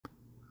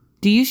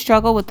Do you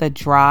struggle with a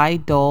dry,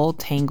 dull,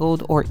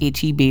 tangled, or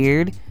itchy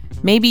beard?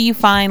 Maybe you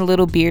find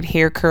little beard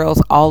hair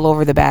curls all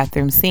over the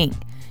bathroom sink.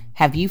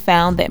 Have you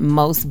found that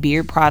most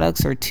beard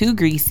products are too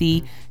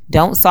greasy,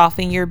 don't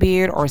soften your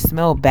beard, or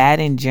smell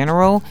bad in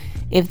general?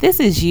 If this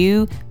is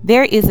you,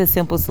 there is a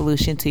simple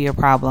solution to your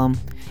problem.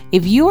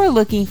 If you are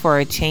looking for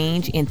a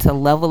change and to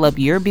level up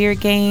your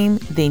beard game,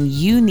 then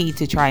you need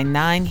to try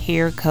 9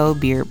 Hair Co.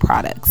 beard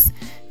products.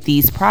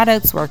 These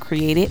products were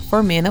created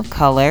for men of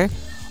color,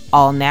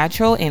 all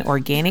natural and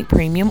organic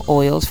premium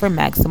oils for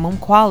maximum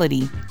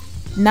quality.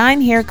 9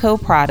 Hair Co.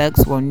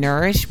 products will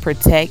nourish,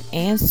 protect,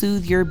 and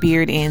soothe your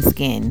beard and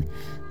skin.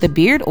 The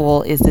beard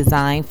oil is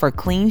designed for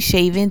clean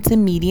shaven to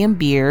medium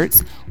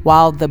beards,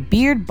 while the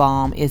beard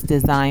balm is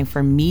designed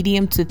for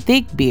medium to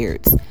thick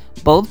beards.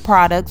 Both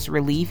products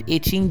relieve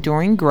itching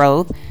during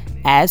growth,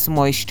 adds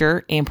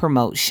moisture, and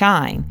promote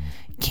shine.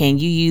 Can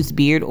you use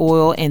beard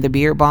oil and the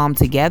beard balm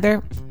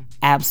together?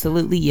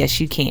 Absolutely, yes,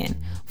 you can.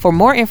 For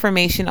more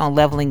information on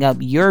leveling up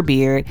your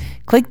beard,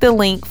 click the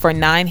link for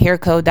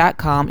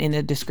 9hairco.com in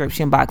the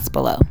description box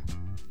below.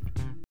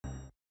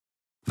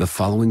 The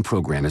following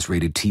program is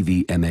rated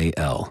TV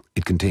MAL.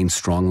 It contains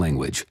strong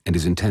language and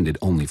is intended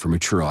only for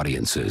mature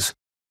audiences.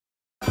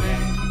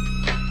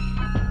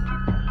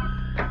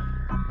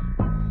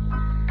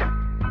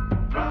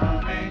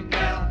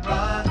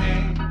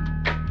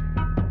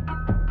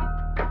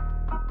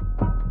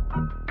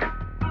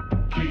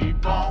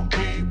 Keep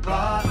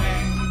running.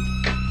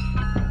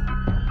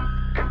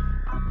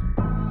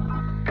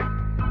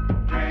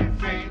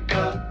 Can't seem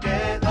to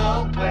get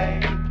away.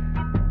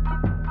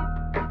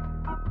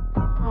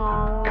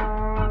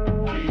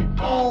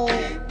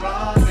 Keep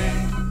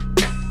running.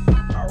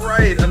 All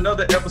right,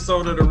 another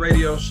episode of the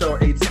radio show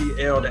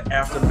ATL, The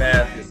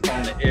Aftermath, is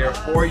on the air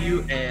for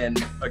you.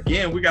 And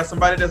again, we got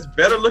somebody that's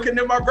better looking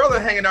than my brother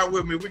hanging out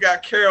with me. We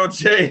got Carol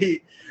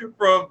J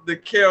from the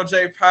Carol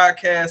J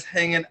podcast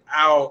hanging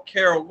out.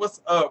 Carol,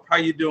 what's up? How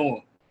you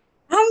doing?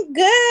 I'm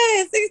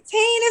good. 16,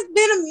 it's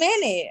been a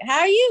minute. How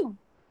are you?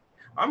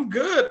 I'm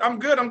good. I'm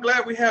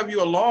glad we have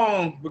you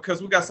along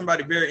because we got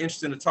somebody very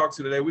interesting to talk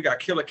to today. We got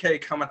Killa K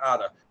coming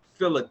out of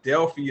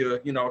Philadelphia,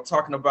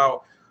 talking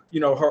about,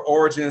 her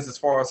origins as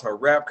far as her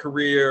rap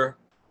career,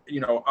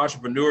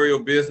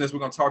 entrepreneurial business. We're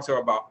going to talk to her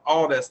about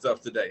all that stuff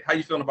today. How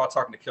you feeling about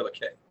talking to Killa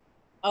K?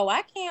 Oh,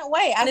 I can't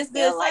wait. It's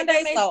good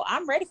Sunday, so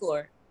I'm ready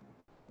for it.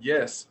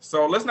 Yes.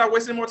 So let's not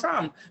waste any more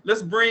time.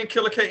 Let's bring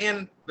Killa K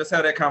in. Let's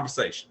have that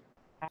conversation.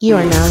 You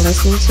are now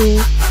listening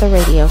to The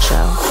Radio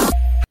Show.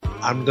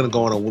 I'm going to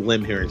go on a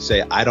limb here and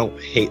say I don't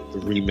hate the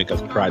remake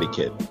of Karate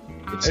Kid.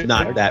 It's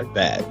not that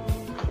bad.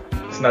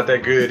 It's not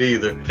that good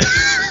either.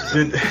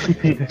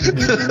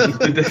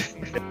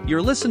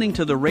 You're listening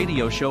to The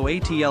Radio Show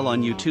ATL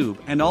on YouTube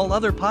and all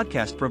other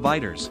podcast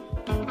providers.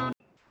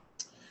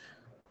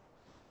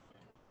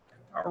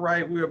 All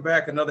right, we are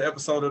back. Another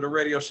episode of the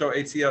radio show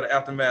ATL, The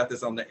Aftermath,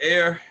 is on the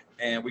air.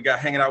 And we got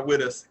hanging out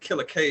with us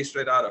Killa K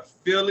straight out of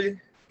Philly.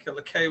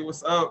 Killa K,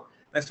 what's up?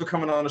 Thanks for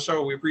coming on the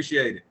show. We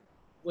appreciate it.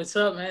 What's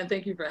up, man?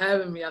 Thank you for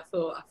having me. I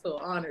feel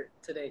honored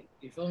today.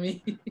 You feel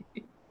me?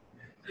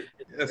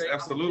 Yes,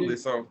 absolutely.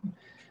 So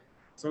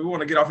we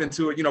want to get off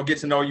into it, get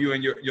to know you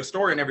and your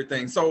story and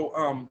everything.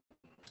 So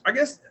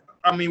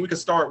we could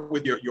start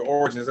with your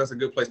origins. That's a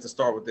good place to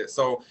start with this.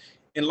 So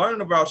in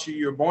learning about you,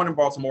 you're born in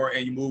Baltimore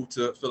and you moved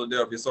to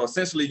Philadelphia. So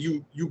essentially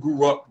you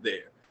grew up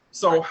there.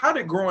 So how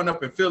did growing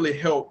up in Philly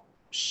help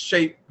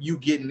shape you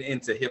getting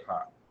into hip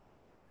hop?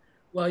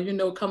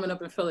 Well, coming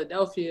up in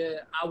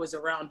Philadelphia, I was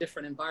around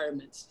different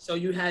environments. So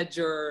you had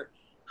your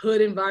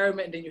hood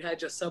environment and then you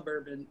had your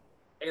suburban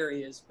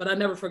areas, but I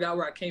never forgot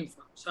where I came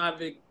from. So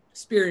I've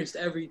experienced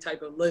every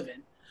type of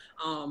living.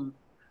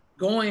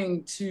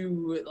 Growing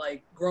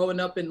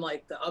up in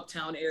the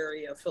uptown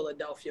area of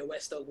Philadelphia,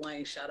 West Oak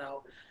Lane, shout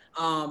out.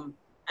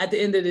 At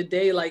the end of the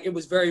day, it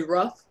was very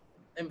rough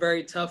and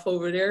very tough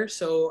over there.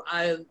 So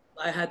I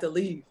had to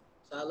leave.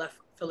 So I left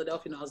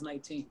Philadelphia when I was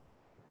 19.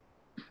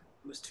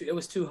 It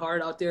was too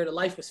hard out there. The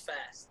life was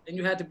fast, and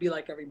you had to be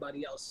like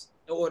everybody else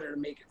in order to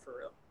make it for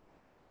real.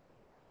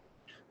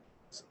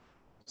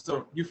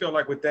 So you feel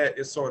like with that,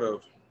 it sort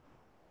of,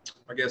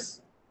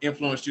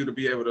 influenced you to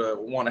be able to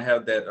want to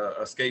have that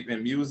escape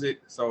in music.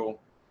 So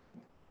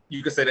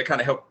you could say that kind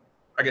of helped,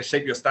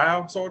 shape your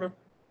style, sort of.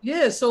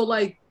 Yeah, so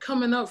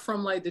coming up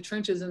from the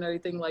trenches and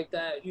everything like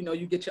that,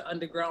 you get your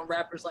underground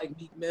rappers like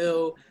Meek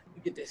Mill.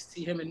 You get to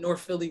see him in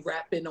North Philly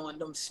rapping on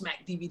them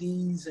Smack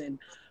DVDs and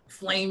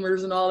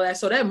Flamers and all that.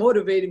 So that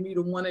motivated me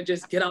to want to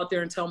just get out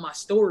there and tell my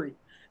story.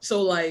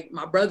 So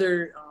my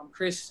brother,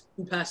 Chris,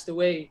 who passed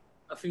away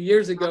a few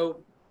years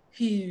ago,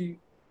 he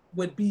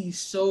would be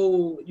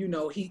so,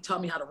 he taught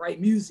me how to write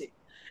music.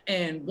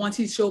 And once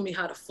he showed me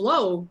how to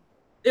flow,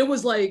 it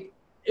was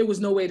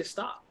no way to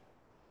stop.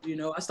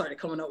 I started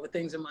coming up with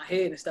things in my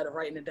head instead of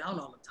writing it down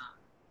all the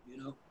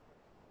time,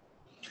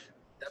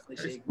 Definitely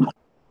shaped me.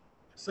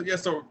 So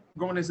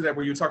going into that,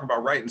 where you're talking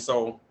about writing,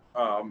 so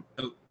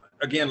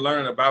again,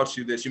 learning about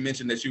you, that you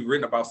mentioned that you've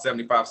written about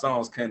 75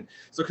 songs. Can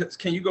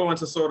you go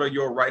into sort of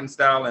your writing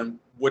style and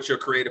what your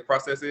creative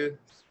process is?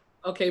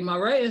 Okay, my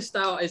writing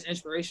style is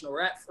inspirational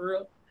rap for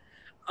real.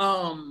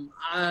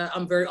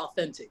 I'm very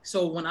authentic.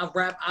 So when I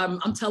rap,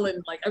 I'm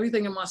telling like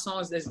everything in my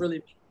songs that's really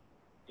me.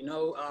 You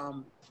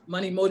know,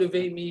 money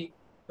motivate me,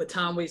 but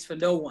time waits for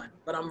no one.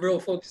 But I'm real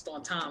focused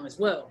on time as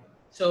well.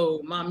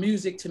 So my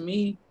music to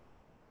me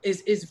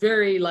is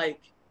very like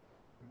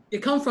it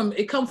come from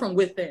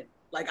within.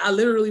 Like I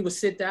literally would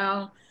sit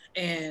down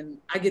and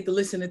I get to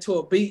listen to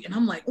a beat and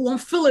I'm like, oh, I'm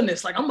feeling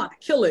this. Like I'm about to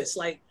kill this.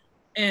 Like,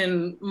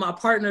 and my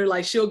partner,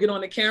 like she'll get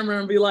on the camera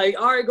and be like,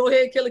 all right, go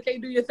ahead, Killa K,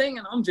 do your thing.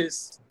 And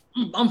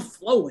I'm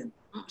flowing.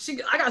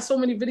 I got so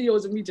many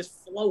videos of me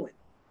just flowing,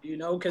 you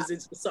know, because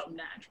it's something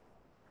natural.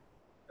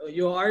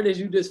 You're an artist,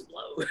 you just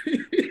flow.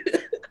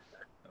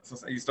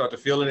 So you start to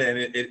feel it, and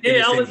Yeah,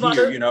 it's in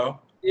here, you know.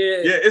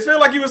 Yeah, it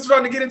felt like you was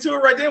trying to get into it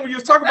right then when you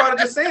was talking about it,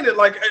 just saying it.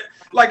 Like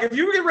if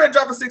you get ready to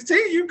drop a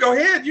 16, you go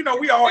ahead. You know,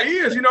 we all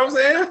ears. You know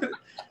what I'm saying?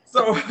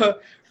 So,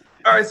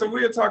 all right. So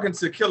we are talking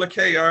to Killa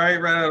K. All right,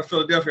 right out of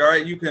Philadelphia. All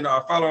right, you can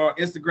follow on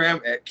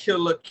Instagram at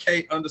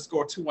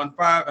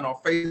KillaK_215 and on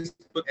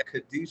Facebook at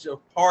Khadijah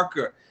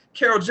Parker.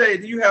 Carol J,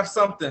 do you have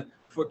something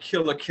for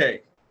Killa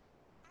K?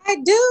 I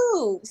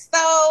do.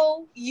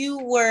 So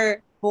you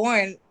were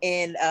born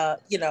in,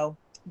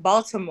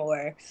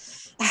 Baltimore.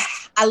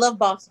 I love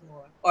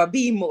Baltimore or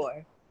be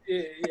more.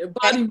 Yeah,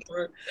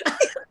 Baltimore.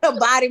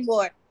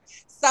 Baltimore.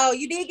 So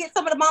you did get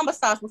some of the mamba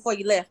sauce before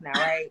you left now,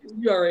 right?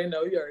 You already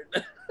know.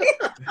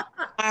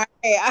 All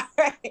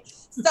right.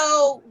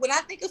 So when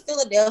I think of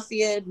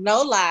Philadelphia,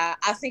 no lie,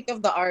 I think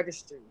of the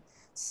artistry.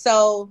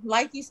 So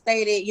like you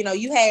stated, you know,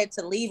 you had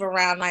to leave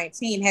around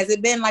 19. Has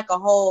it been like a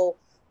whole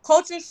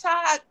culture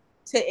shock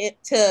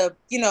to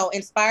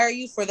inspire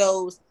you for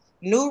those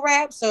new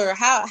raps, or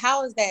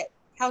how's that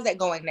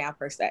going now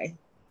per se?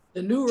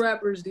 The new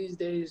rappers these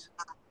days,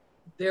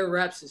 their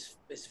raps is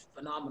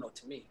phenomenal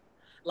to me.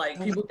 Like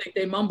people think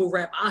they mumble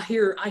rap. I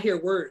hear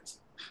words,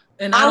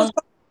 and I don't.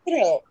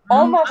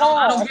 Oh my God!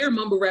 I don't hear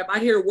mumble rap. I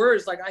hear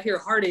words. Like I hear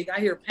heartache. I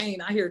hear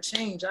pain. I hear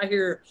change. I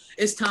hear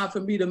it's time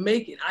for me to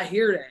make it. I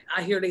hear that.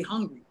 I hear they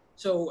hungry.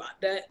 So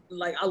that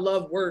like I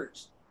love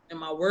words, and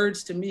my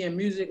words to me in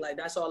music, like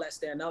that's all that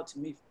stand out to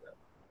me for real.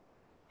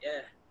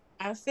 Yeah,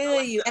 I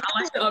feel you. I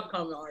like the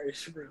upcoming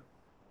artists for real.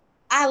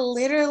 I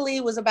literally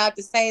was about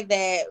to say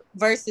that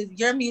versus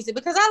your music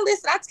because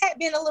I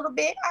tapped in a little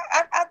bit.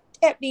 I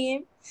tapped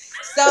in.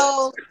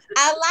 So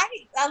I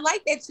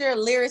like that you're a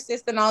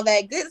lyricist and all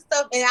that good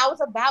stuff. And I was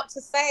about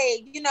to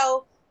say,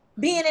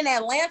 being in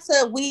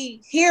Atlanta, we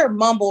hear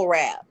mumble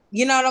rap.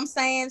 You know what I'm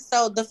saying?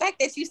 So the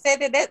fact that you said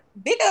that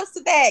big ups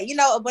to that.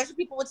 A bunch of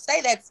people would say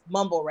that's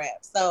mumble rap.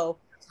 So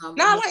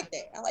I like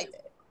that. I like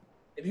that.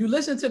 If you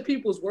listen to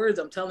people's words,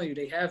 I'm telling you,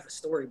 they have a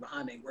story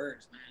behind their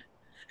words, man.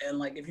 And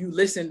like, if you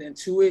listen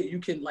into it, you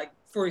can like,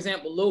 for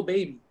example, Lil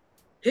Baby,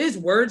 his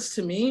words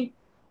to me,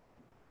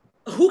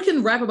 who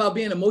can rap about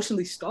being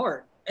emotionally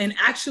scarred and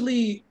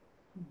actually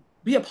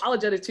be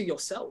apologetic to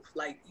yourself?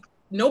 Like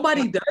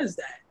nobody does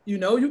that. You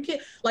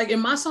can't, like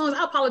in my songs,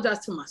 I apologize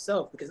to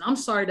myself because I'm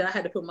sorry that I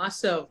had to put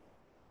myself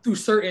through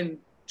certain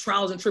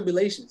trials and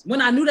tribulations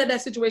when I knew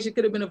that situation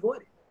could have been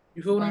avoided.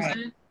 You feel what I'm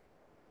saying?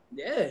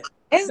 Yeah.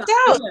 It's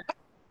dope.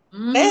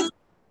 Mm-hmm.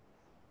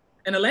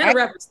 And Atlanta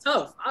rap is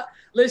tough.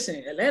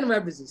 Listen, Atlanta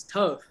rappers is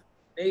tough.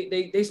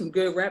 They some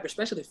good rappers,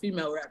 especially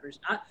female rappers.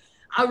 I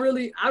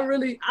like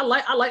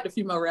the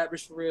female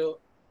rappers for real.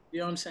 You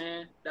know what I'm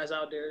saying? That's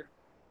out there.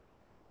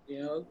 I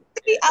love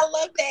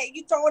that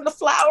you throwing the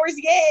flowers.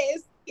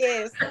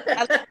 Yes.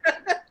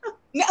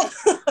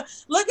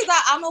 Look,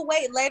 I'm gonna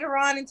wait later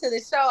on into the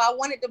show. I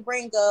wanted to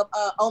bring up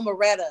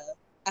Omeretta.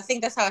 I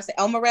think that's how I say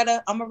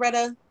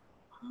Omeretta.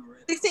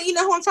 16. You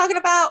know who I'm talking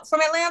about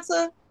from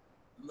Atlanta?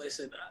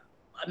 Listen.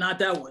 Not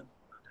that one.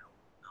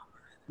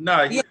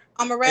 No, yeah,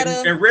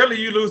 Omeretta. And rarely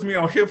you lose me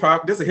on hip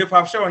hop. This is a hip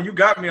hop show, and you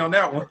got me on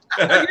that one.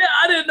 Yeah,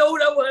 I didn't know who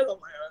that was. Oh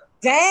my God.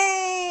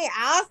 Dang,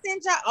 I'll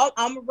send y'all.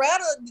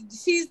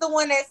 Omeretta, she's the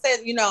one that says,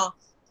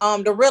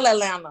 the real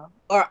Atlanta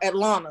or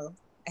Atlanta,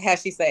 how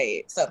she say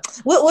it. So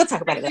we'll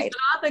talk about it later.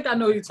 I think I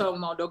know who you're talking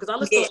about though, because I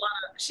listen to a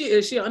lot of.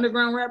 Is she an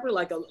underground rapper,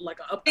 like a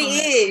upcoming?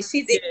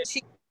 She is.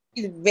 She's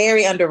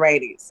very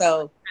underrated.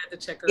 So I had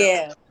to check her.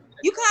 Yeah, out.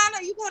 you kind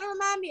of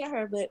remind me of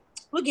her, but.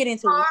 We'll get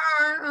into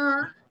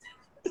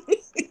it.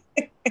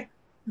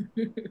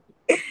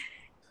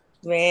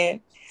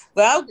 Man.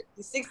 Well,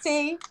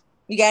 16,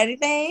 you got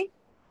anything?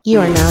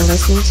 You are now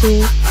listening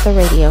to The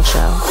Radio Show.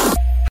 I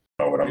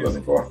know what I'm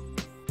looking for.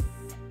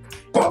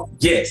 But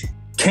yes,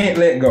 can't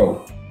let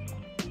go.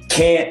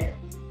 Can't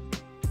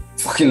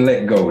fucking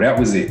let go. That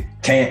was it.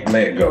 Can't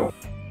let go.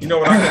 You know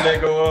what I can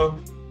let go of?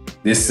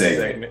 This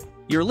segment.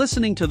 You're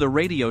listening to The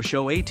Radio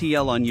Show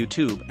ATL on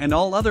YouTube and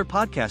all other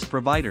podcast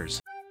providers.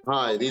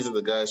 Hi, these are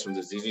the guys from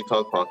the ZZ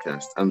Talk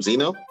podcast. I'm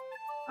Zeno.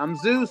 I'm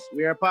Zeus.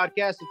 We are a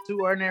podcast of two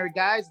ordinary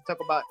guys that talk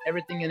about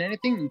everything and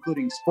anything,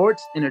 including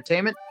sports,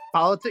 entertainment,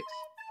 politics,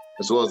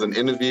 as well as an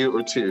interview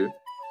or two.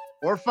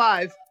 Or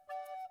 5.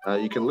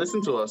 You can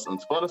listen to us on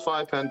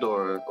Spotify,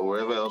 Pandora, or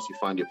wherever else you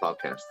find your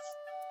podcasts.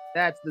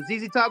 That's the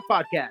ZZ Talk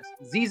podcast.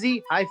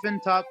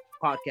 ZZ-Talk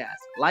podcast.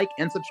 Like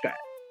and subscribe.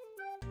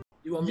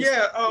 You want me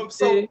Yeah. to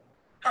So,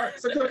 all right.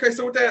 So, okay.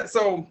 So with that,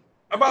 so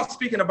about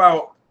speaking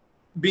about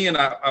being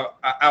a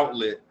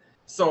outlet.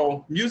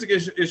 So music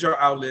is your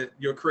outlet,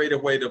 your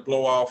creative way to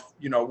blow off,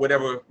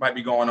 whatever might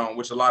be going on,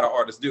 which a lot of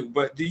artists do.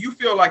 But do you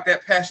feel like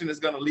that passion is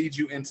going to lead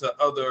you into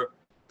other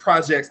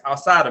projects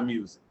outside of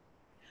music?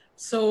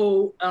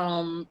 So,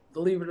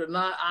 believe it or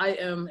not, I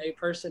am a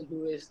person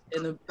who is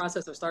in the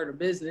process of starting a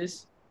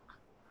business.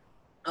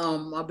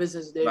 My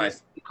business name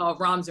is called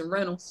Rhymes and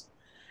Rentals.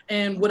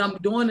 And what I'm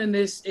doing in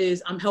this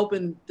is I'm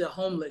helping the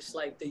homeless,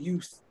 like the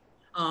youth,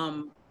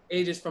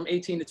 ages from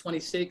 18 to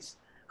 26.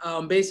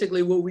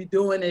 Basically, what we're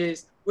doing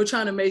is we're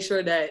trying to make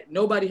sure that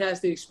nobody has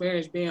to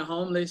experience being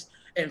homeless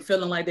and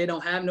feeling like they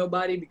don't have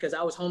nobody, because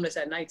I was homeless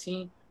at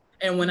 19.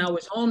 And when I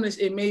was homeless,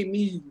 it made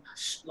me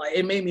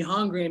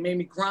hungry and made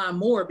me grind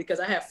more, because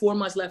I had 4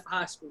 months left of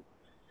high school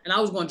and I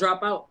was going to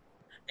drop out.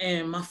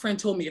 And my friend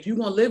told me, if you're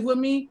going to live with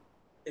me,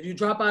 if you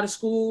drop out of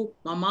school,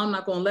 my mom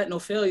not going to let no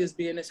failures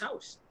be in this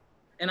house.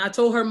 And I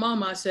told her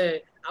mom, I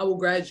said, I will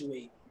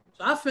graduate.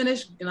 So I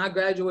finished and I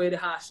graduated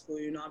high school,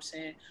 you know what I'm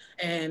saying?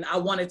 And I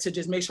wanted to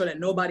just make sure that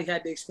nobody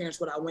had to experience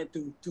what I went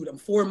through them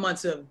 4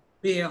 months of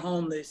being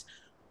homeless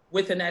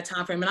within that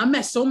time frame. And I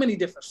met so many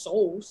different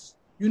souls,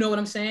 you know what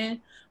I'm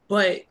saying?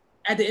 But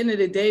at the end of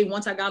the day,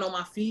 once I got on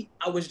my feet,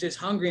 I was just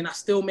hungry, and I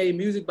still made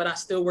music, but I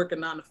still work a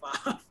 9 to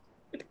 5,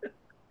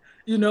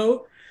 you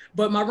know?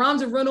 But my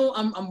Rhymes and Rental,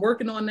 I'm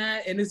working on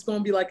that, and it's going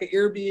to be like an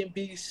Airbnb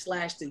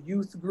 / the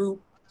youth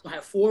group. It's going to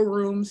have 4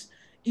 rooms.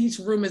 Each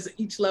room is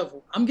each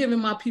level. I'm giving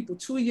my people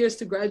 2 years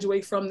to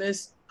graduate from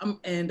this.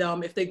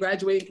 If they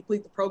graduate and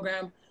complete the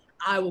program,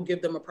 I will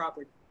give them a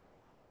property.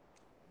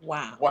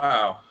 Wow.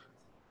 Wow.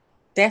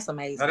 That's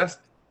amazing. Now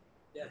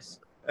yes.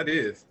 That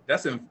is.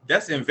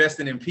 That's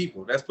investing in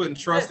people. That's putting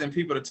trust in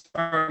people to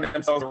turn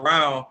themselves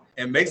around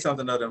and make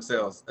something of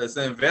themselves. It's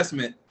an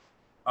investment.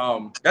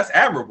 That's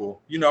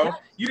admirable. You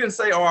didn't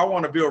say, "Oh, I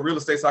want to build real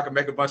estate so I can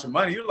make a bunch of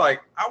money." You're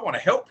like, "I want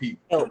to help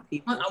people."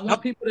 I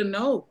want people to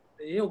know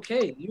that you're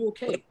okay. You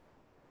okay.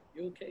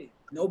 You're okay.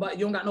 Nobody.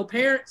 You don't got no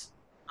parents.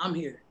 I'm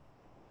here.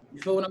 You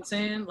feel what I'm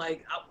saying?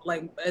 Like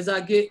as I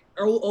get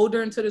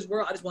older into this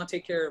world, I just want to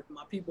take care of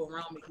my people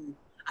around me who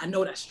I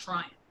know that's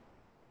trying.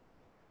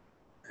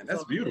 And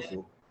that's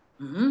beautiful.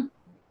 Mm-hmm.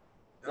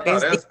 I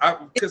was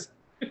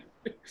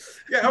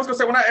gonna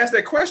say, when I asked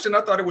that question,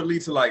 I thought it would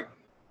lead to like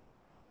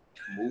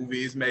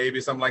movies,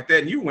 maybe something like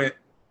that, and you went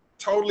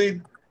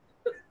totally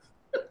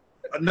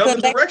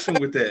another direction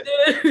with that.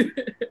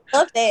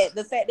 Love that,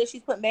 the fact that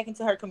she's putting back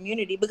into her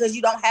community, because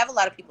you don't have a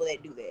lot of people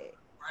that do that.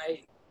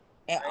 Right.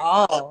 At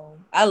all.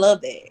 I love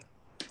that.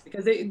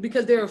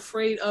 Because they're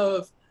afraid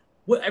of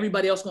what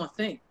everybody else gonna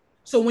think.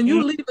 So when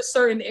you leave a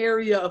certain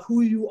area of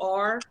who you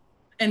are,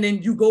 and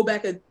then you go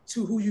back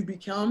to who you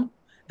become,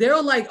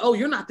 they're like, "Oh,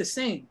 you're not the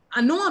same."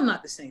 I know I'm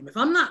not the same. If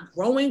I'm not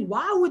growing,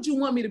 why would you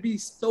want me to be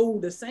so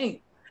the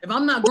same? If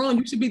I'm not growing,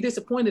 you should be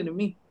disappointed in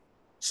me.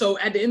 So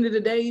at the end of the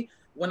day,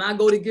 when I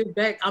go to give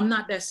back, I'm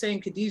not that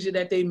same Khadijah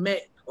that they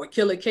met, or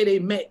Killa K they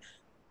met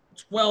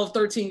 12,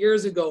 13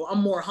 years ago.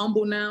 I'm more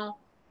humble now,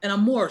 and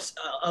I'm more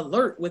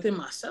alert within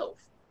myself.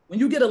 When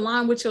you get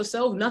aligned with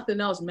yourself,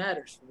 nothing else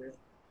matters for real,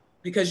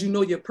 because you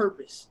know your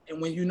purpose.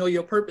 And when you know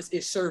your purpose,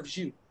 it serves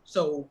you.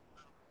 So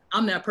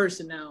I'm that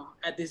person now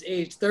at this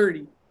age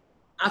 30.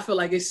 I feel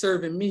like it's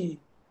serving me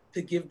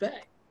to give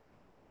back.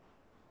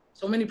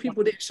 So many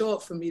people didn't show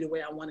up for me the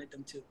way I wanted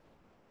them to.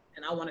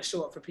 And I want to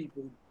show up for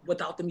people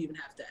without them even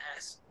have to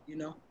ask,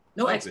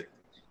 No expectation.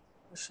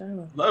 For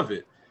sure. Love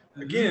it.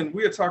 Again,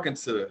 we are talking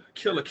to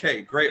Killa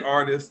K, great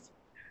artist,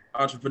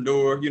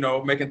 entrepreneur,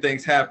 making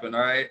things happen.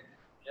 All right.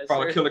 Yes,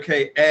 Follow sir. Killa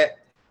K at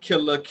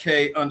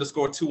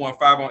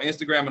KillaK_215 on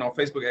Instagram, and on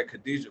Facebook at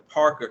Khadijah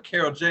Parker.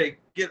 Carol J,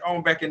 get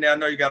on back in there. I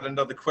know you got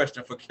another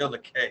question for Killa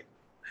K.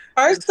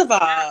 First of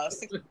all,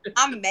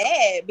 I'm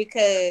mad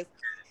because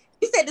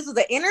you said this was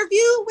an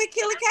interview with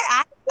Killa K.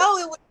 I know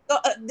it was.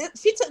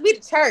 She took me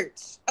to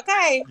church.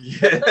 Okay.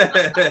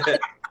 Yeah.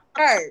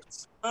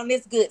 Church on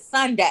this good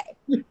Sunday.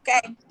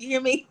 Okay, you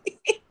hear me?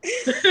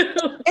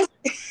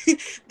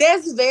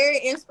 That's very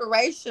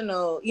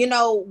inspirational.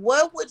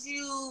 What would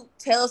you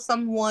tell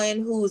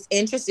someone who's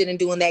interested in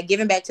doing that,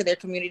 giving back to their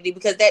community?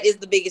 Because that is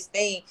the biggest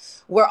thing.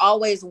 We're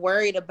always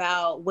worried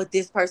about what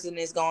this person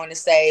is going to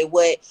say,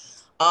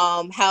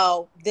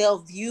 how they'll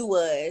view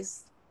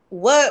us.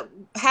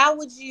 How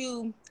would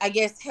you, I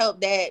guess, help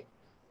that,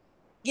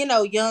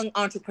 young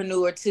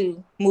entrepreneur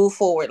to move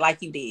forward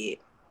like you did?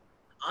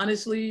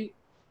 Honestly,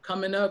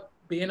 coming up,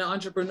 being an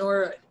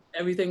entrepreneur,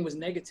 everything was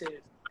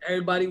negative.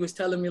 Everybody was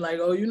telling me like,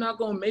 "Oh, you're not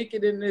going to make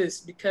it in this,"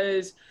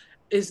 because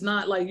it's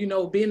not like,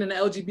 being in the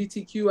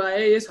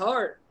LGBTQIA, it's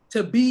hard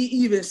to be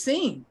even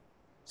seen.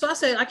 So I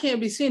said, I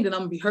can't be seen, then I'm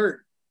going to be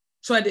heard.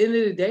 So at the end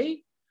of the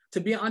day, to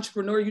be an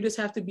entrepreneur, you just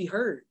have to be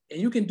heard, and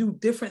you can do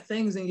different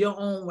things in your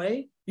own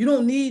way. You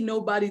don't need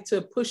nobody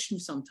to push you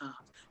sometimes.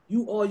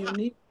 You all you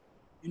need.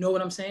 You know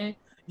what I'm saying?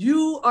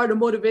 You are the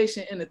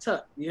motivation in the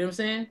tuck. You know what I'm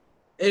saying?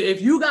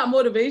 If you got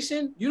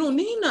motivation, you don't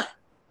need nothing.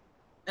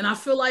 And I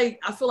feel like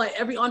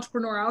every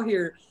entrepreneur out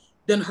here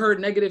done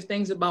heard negative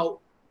things about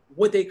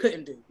what they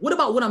couldn't do? What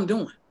about what I'm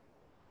doing?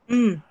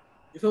 You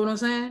feel what I'm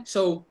saying?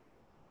 So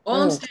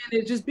all I'm saying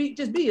is just be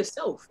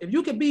yourself. If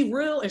you can be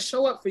real and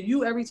show up for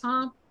you every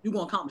time, you're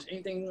gonna accomplish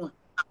anything you want.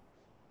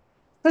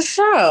 For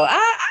sure.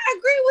 I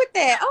agree with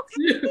that.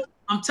 Okay.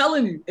 I'm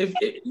telling you, if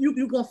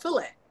you're gonna feel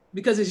that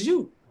because it's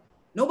you.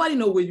 Nobody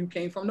know where you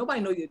came from.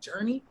 Nobody know your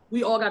journey.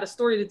 We all got a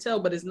story to tell,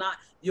 but it's not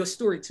your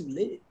story to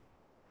live.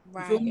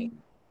 Right. You feel me?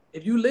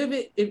 If you live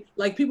it, if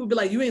like people be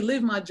like, you ain't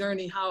live my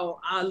journey how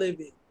I live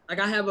it. Like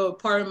I have a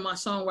part of my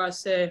song where I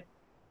said,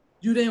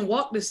 you didn't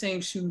walk the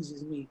same shoes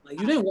as me. Like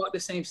you didn't walk the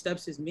same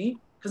steps as me.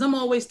 Cause I'm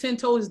always 10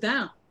 toes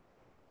down.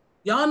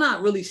 Y'all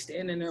not really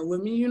standing there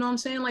with me. You know what I'm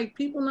saying? Like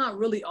people not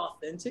really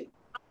authentic.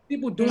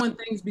 People doing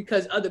things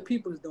because other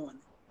people's doing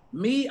it.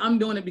 Me, I'm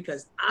doing it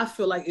because I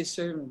feel like it's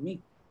serving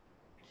me.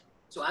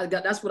 So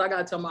that's what I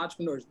gotta tell my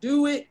entrepreneurs.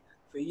 Do it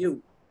for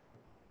you.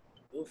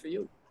 Do it for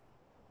you.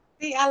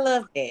 See, I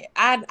love that.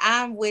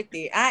 I'm with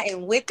it. I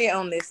am with it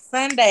on this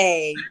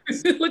Sunday.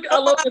 Look, I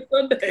love it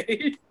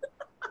Sunday.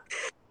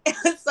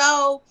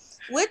 So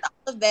with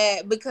all of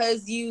that,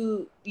 because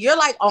you're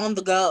like on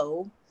the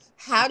go,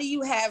 how do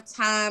you have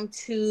time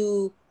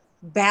to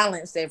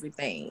balance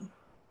everything?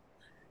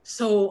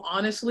 So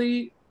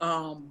honestly,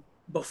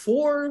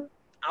 before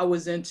I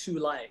was into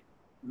like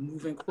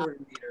moving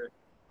coordinator,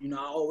 you know,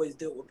 I always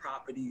dealt with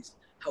properties,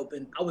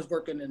 helping. I was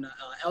working in an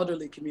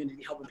elderly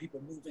community, helping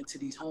people move into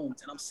these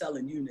homes, and I'm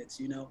selling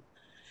units, you know.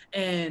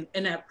 And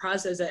in that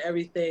process of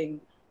everything,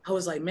 I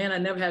was like, man, I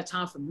never had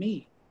time for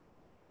me.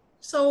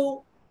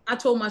 So I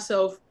told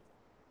myself,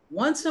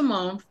 once a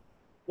month,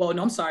 well,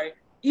 no, I'm sorry,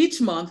 each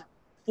month,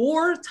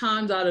 4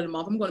 times out of the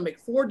month, I'm going to make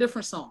 4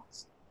 different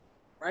songs,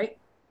 right?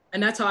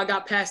 And that's how I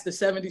got past the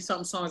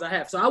 70-something songs I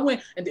have. So I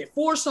went and did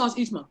 4 songs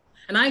each month.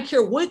 And I didn't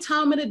care what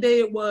time of the day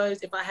it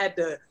was. If I had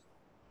to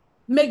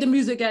make the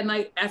music at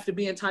night after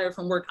being tired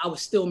from work, I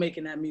was still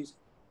making that music.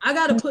 I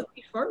got to put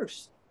me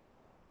first.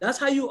 That's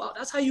how you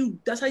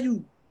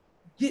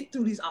get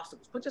through these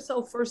obstacles. Put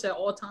yourself first at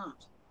all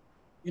times.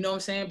 You know what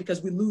I'm saying?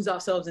 Because we lose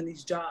ourselves in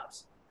these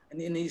jobs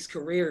and in these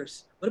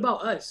careers. What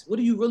about us? What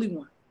do you really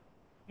want?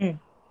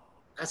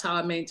 That's how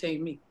I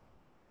maintain me.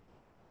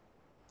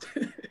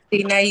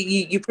 See, now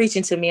you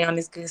preaching to me on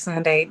this good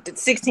Sunday.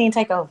 16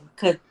 take over.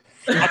 Cause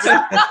I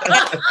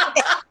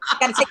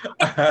gotta take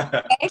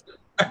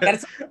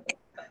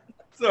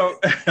So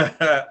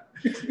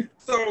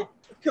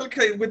Killa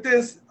K, with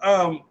this,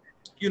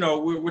 you know,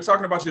 we're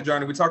talking about your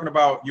journey. We're talking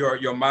about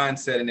your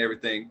mindset and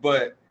everything,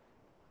 but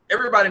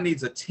everybody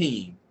needs a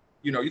team.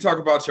 You know, you talk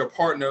about your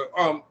partner.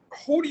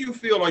 Who do you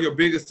feel are your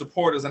biggest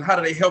supporters, and how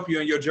do they help you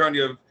in your journey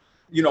of,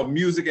 you know,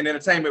 music and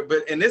entertainment?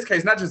 But in this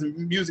case, not just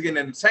music and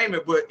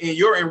entertainment, but in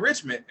your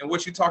enrichment and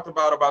what you talked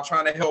about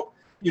trying to help,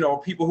 you know,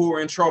 people who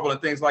are in trouble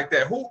and things like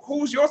that.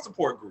 Who's your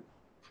support group?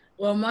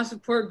 Well, my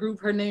support group,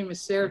 her name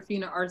is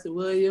Serafina Arthur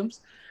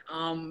Williams.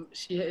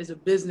 She is a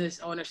business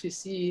owner. She's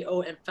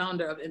CEO and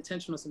founder of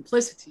Intentional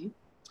Simplicity,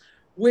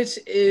 which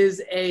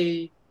is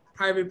a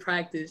private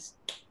practice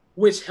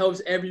which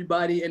helps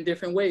everybody in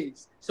different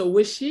ways. So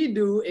what she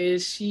do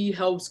is she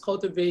helps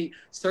cultivate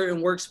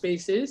certain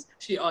workspaces.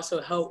 She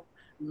also helped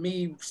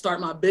me start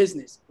my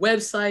business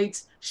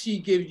websites. She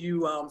gives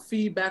you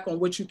feedback on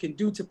what you can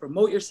do to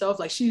promote yourself.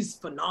 Like, she's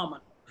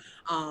phenomenal.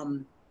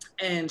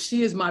 And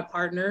she is my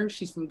partner.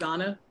 She's from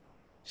Ghana.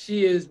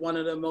 She is one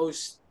of the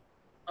most,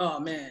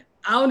 oh man,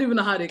 I don't even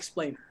know how to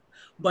explain her,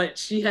 but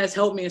she has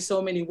helped me in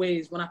so many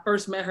ways. When I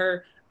first met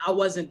her, I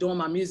wasn't doing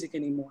my music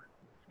anymore.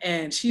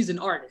 And she's an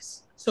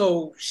artist.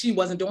 So she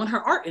wasn't doing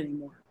her art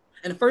anymore.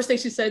 And the first thing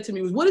she said to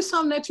me was, what is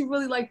something that you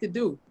really like to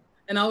do?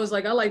 And I was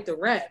like, I like to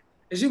rap.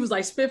 And she was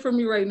like, spit for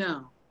me right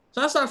now.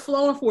 So I started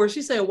flowing for her.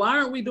 She said, why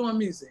aren't we doing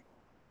music?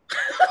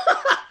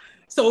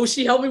 So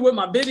she helped me with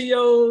my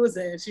videos,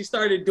 and she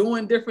started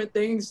doing different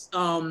things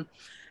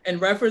in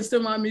reference to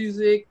my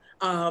music,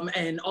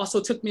 and also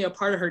took me a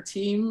part of her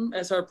team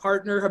as her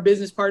partner, her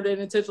business partner in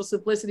Intentional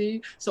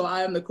Simplicity. So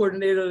I am the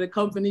coordinator of the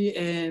company,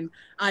 and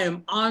I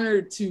am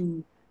honored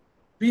to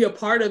be a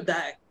part of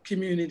that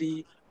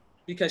community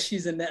because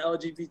she's in the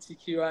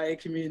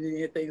LGBTQIA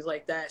community and things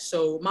like that.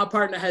 So my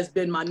partner has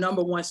been my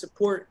number one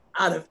support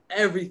out of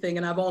everything,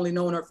 and I've only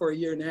known her for a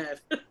year and a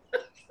half.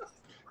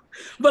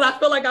 But I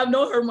feel like I've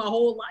known her my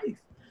whole life,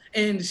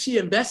 and she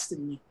invests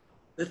in me.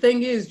 The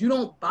thing is, you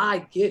don't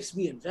buy gifts,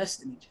 we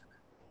invest in each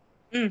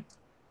other.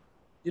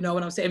 You know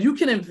what I'm saying? If you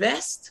can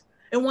invest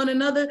in one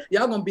another,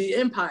 y'all gonna be an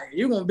empire.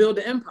 You're gonna build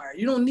an empire.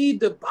 You don't need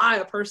to buy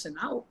a person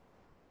out.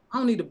 I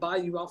don't need to buy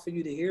you out for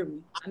you to hear me.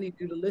 I need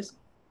you to listen.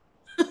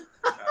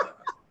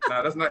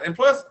 No, that's not. And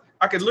plus,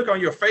 I could look on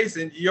your face,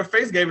 and your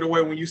face gave it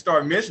away when you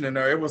started mentioning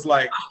her. It was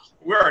like,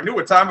 we already knew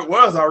what time it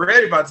was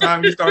already by the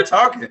time you start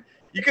talking.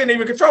 You couldn't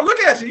even control. Look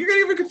at you. You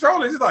couldn't even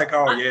control it. It's like,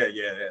 oh,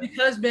 yeah.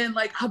 Because, man,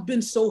 like, I've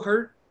been so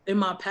hurt in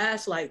my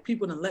past. Like,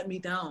 people done let me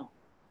down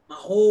my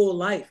whole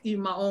life.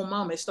 Even my own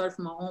mama. It started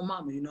from my own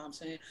mama. You know what I'm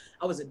saying?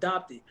 I was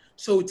adopted.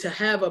 So to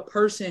have a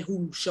person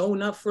who's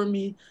shown up for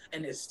me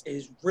and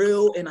is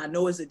real, and I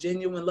know it's a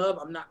genuine love,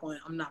 I'm not going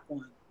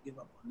to give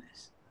up on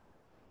this.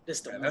 This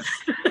the one.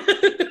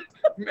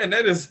 Man,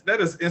 that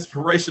is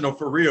inspirational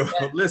for real.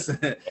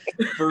 Listen,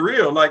 for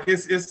real, like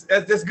it's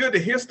good to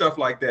hear stuff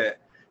like that.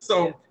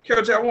 So,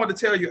 Carol J, I wanted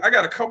to tell you, I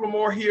got a couple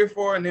more here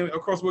and then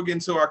of course we'll get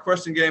into our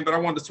question game. But I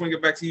wanted to swing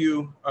it back to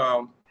you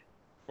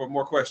for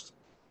more questions.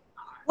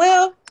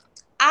 Well,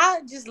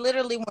 I just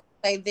literally want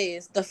to say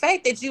this: the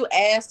fact that you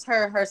asked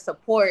her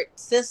support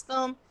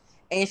system,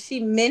 and she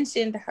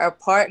mentioned her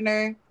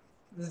partner,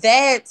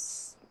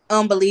 that's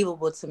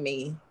unbelievable to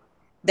me.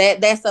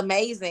 That's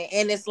amazing.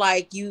 And it's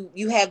like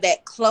you have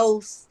that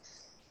close,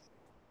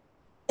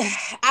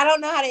 I don't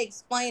know how to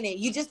explain it.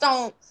 You just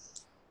don't,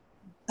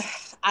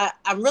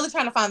 I'm really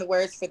trying to find the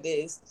words for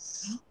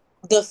this.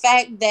 The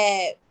fact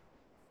that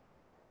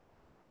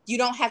you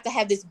don't have to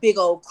have this big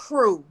old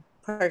crew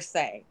per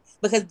se,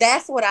 because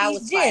that's what I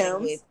was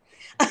fighting with.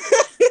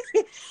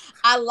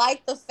 I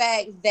like the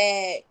fact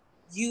that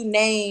you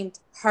named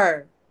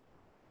her.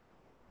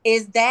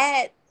 Is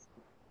that,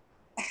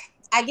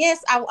 I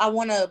guess I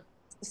want to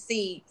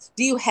see,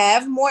 do you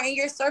have more in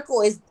your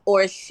circle,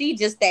 or is she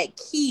just that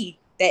key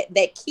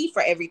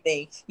for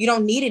everything? You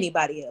don't need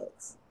anybody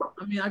else.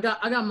 I mean, I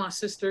got my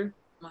sister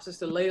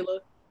Layla.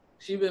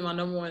 She's been my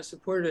number one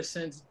supporter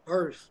since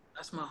birth.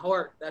 That's my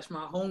heart. That's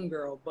my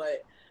homegirl.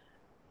 But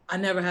I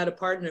never had a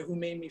partner who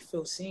made me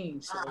feel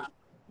seen. So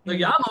like,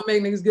 y'all gonna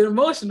make niggas get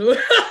emotional.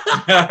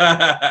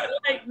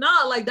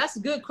 Like that's a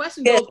good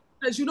question though,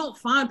 because you don't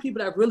find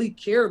people that really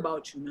care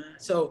about you, man.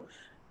 So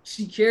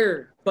she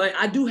cared. But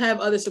I do have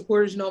other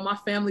supporters, my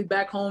family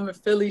back home in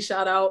Philly,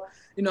 shout out.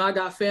 I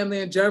got family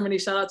in Germany,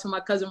 shout out to my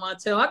cousin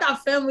Montel. I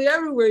got family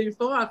everywhere, you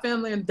feel me? I got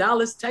family in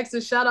Dallas,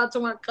 Texas, shout out to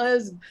my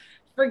cousin,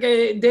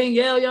 freaking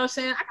Danielle, you know what I'm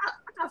saying? I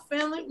got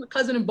family, my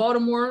cousin in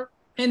Baltimore,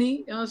 Penny,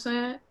 you know what I'm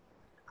saying?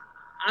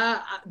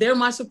 They're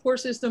my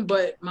support system,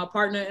 but my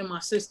partner and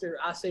my sister,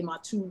 I say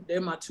they're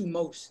my two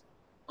most.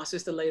 My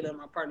sister Layla and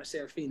my partner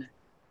Serafina.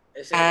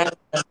 I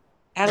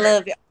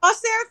love you. Oh,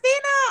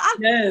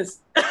 Serafina! Yes.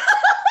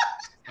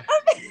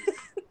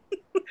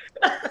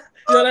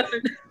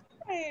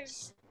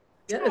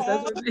 Yes, that's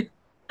her name.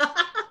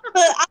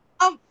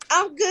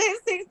 I'm good,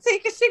 16,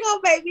 because she gonna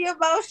make me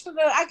emotional.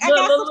 Look, I'm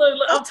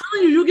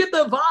telling you get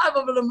the vibe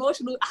of an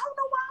emotional. I don't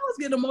know why I was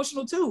getting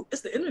emotional too.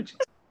 It's the energy.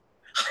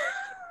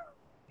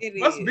 It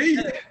must be.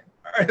 All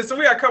right, so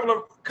we got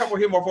a couple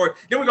here more for you.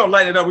 Then we're gonna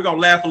lighten it up. We're gonna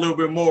laugh a little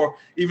bit more,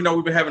 even though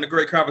we've been having a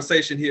great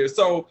conversation here.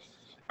 So,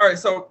 all right,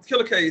 so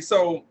Killa K,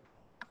 so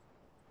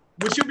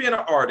with you being an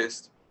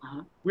artist,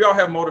 we all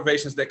have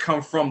motivations that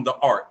come from the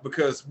art,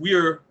 because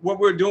what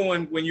we're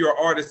doing when you're an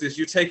artist is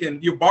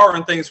you're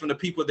borrowing things from the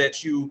people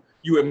that you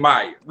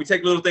admire. We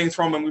take little things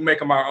from them, we make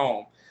them our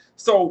own.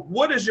 So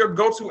what is your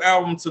go-to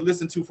album to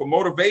listen to for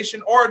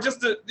motivation, or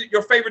just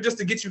your favorite just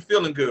to get you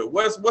feeling good?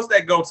 What's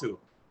that go-to?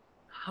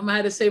 I'm gonna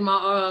have to say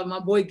my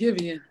boy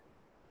Giveon.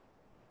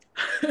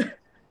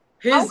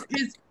 His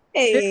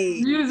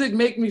music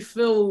make me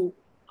feel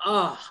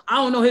I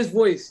don't know his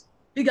voice.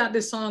 He got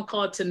this song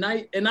called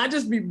Tonight, and I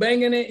just be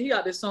banging it. He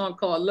got this song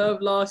called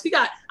Love Lost.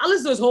 I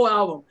listened to his whole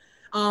album.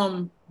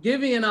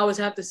 Giveon, I always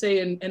have to say,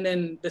 and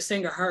then the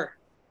singer Her.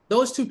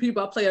 Those two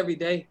people I play every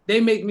day. They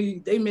make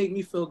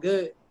me feel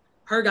good.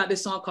 Her got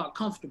this song called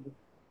Comfortable.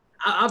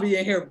 I'll be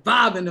in here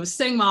vibing and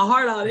sing my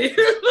heart out here.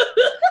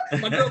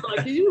 My girl's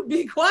like, can you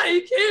be quiet?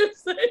 You can't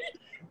sing.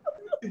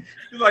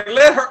 He's like,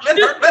 let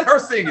her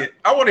sing it.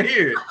 I want to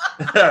hear it.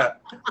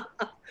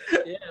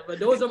 Yeah, but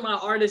those are my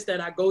artists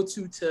that I go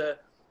to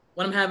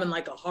when I'm having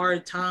like a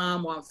hard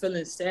time, or I'm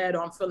feeling sad,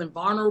 or I'm feeling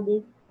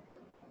vulnerable.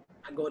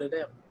 I go to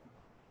them.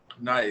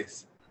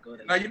 Nice.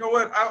 Now, you know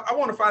what? I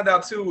want to find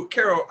out too,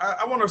 Carol.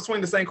 I want to swing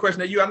the same question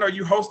at you. I know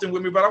you hosting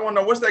with me, but I want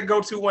to know, what's that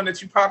go-to one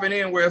that you popping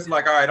in where it's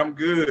like, all right, I'm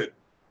good?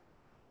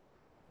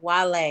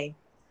 Wale.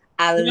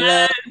 I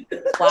love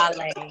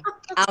Wale.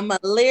 I'm a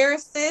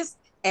lyricist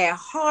at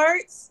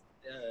heart,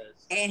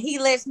 and he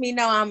lets me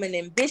know I'm an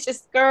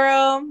ambitious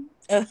girl,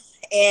 and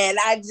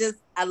I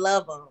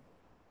love him.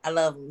 I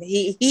love him.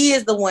 He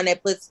is the one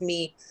that puts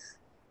me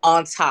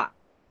on top,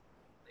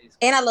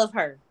 and I love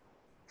her.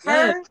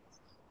 Her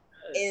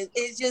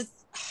is just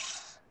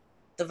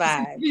the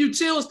vibe. You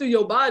chills through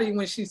your body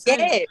when she sings.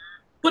 Yeah.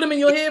 Put them in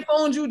your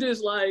headphones. You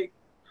just like,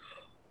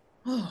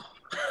 oh,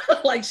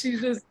 like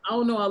she's just. I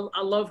don't know.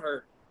 I love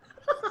her.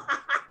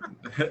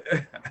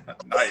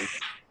 Nice.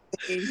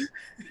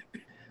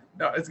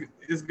 No,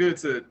 it's good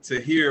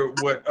to hear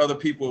what other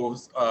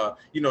people's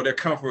their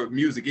comfort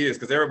music is,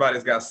 because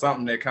everybody's got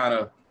something that kind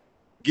of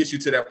gets you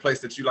to that place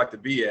that you like to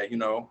be at,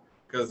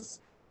 because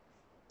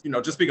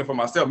just speaking for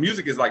myself,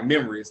 music is like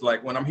memories.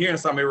 Like when I'm hearing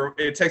something,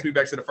 it takes me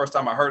back to the first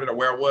time I heard it or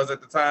where I was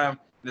at the time,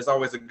 and it's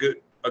always a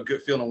good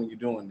feeling when you're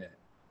doing that.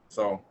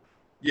 So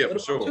yeah, for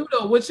sure. You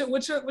though, what's your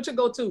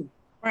go-to?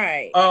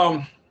 Right.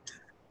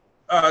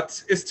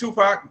 It's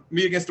Tupac,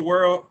 Me Against the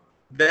World.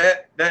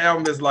 That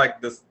album is like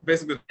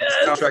basically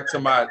the soundtrack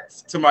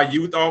to my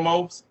youth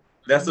almost.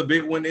 That's a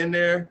big one in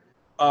there.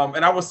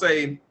 And I would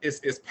say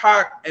it's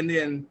Pac, and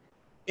then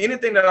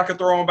anything that I could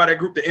throw on by that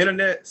group, the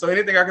Internet. So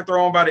anything I could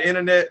throw on by the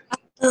Internet,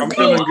 I'm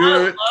feeling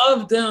good. I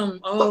love them.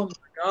 Oh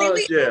my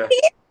gosh. Yeah.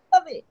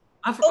 Love it.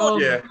 Oh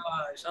yeah. my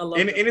gosh, I love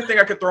anything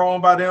I could throw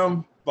on by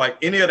them, like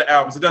any of the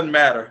albums, it doesn't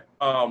matter.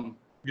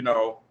 You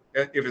know,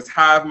 if it's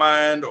Hive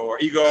Mind or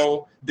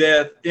Ego,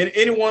 Death,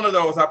 any one of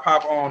those I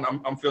pop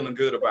on, I'm feeling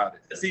good about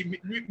it. See,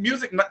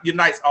 music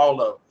unites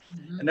all of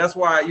them. And that's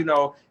why, you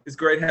know, it's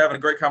great having a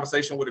great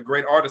conversation with a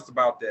great artist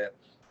about that.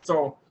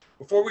 So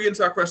before we get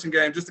into our question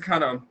game, just to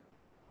kind of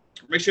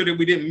make sure that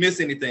we didn't miss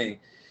anything,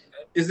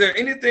 is there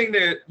anything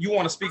that you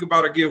want to speak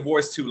about or give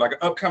voice to, like an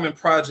upcoming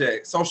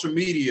project, social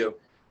media,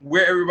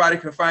 where everybody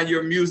can find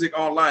your music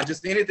online,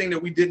 just anything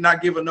that we did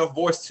not give enough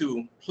voice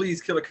to?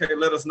 Please, Killa K,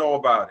 let us know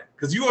about it,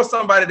 because you are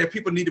somebody that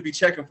people need to be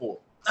checking for.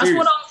 That's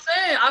what I'm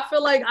saying. I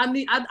feel like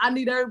I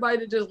need everybody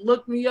to just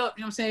look me up.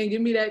 You know what I'm saying?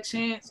 Give me that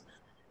chance.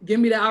 Give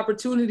me that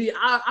opportunity.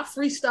 I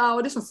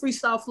freestyle. There's some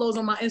freestyle flows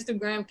on my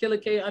Instagram, Killa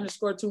K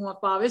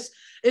 _215.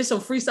 It's some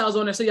freestyles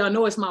on there, so y'all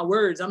know it's my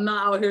words. I'm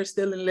not out here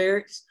stealing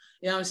lyrics.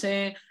 You know what I'm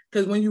saying?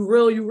 Because when you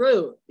real, you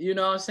real. You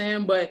know what I'm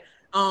saying? But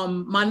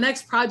my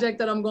next project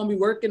that I'm gonna be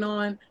working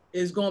on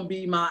is gonna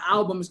be my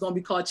album. Is gonna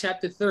be called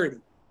Chapter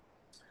 30,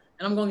 and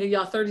I'm gonna give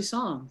y'all 30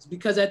 songs,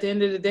 because at the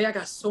end of the day, I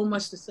got so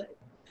much to say.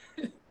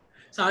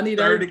 So I need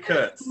 30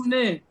 cuts.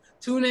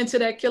 Tune in to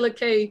that Killa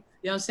K. You know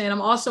what I'm saying?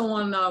 I'm also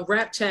on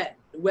Rap Chat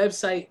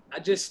website. I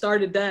just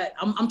started that.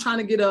 I'm trying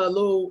to get a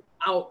little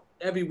out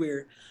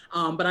everywhere,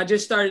 but I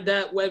just started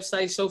that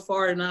website so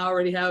far, and I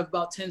already have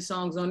about 10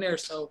 songs on there.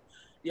 So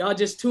y'all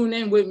just tune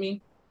in with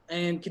me.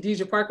 And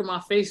Khadijah Parker, my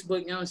Facebook,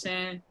 you know what I'm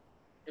saying?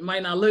 It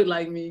might not look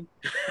like me.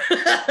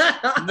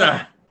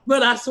 Nah.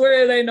 But I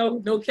swear it ain't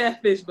no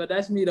catfish, but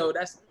that's me though.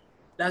 That's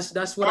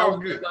what I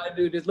was about to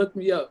do. Just look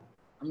me up.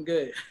 I'm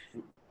good.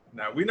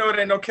 Now, we know it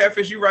ain't no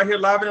catfish. You right here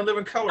live in a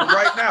living color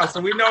right now. So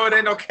we know it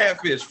ain't no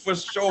catfish for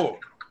sure.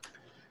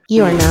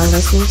 You are now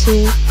listening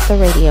to The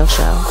Radio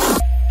Show.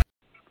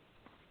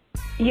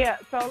 Yeah,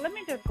 so let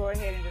me just go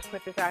ahead and just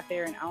put this out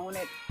there and own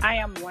it. I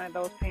am one of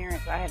those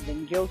parents. I have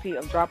been guilty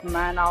of dropping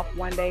mine off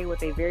one day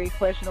with a very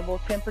questionable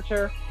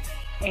temperature.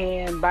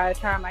 And by the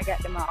time I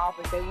got to my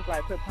office, they was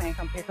like, quit playing,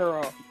 come pick her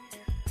up.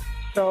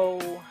 So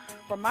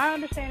from my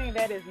understanding,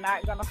 that is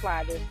not going to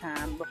fly this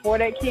time. Before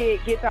that kid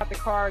gets out the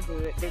car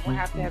good, they're going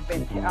to have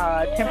been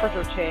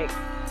temperature checked.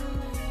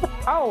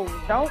 Oh,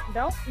 don't,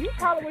 you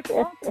call it what you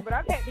want to, but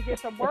I've had to get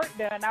some work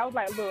done. I was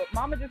like, look,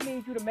 mama just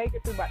needs you to make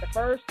it through about the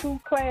first 2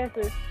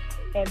 classes,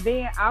 and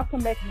then I'll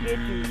come back and get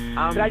you.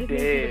 I'm but I just dead.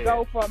 need you to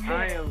go for a minute.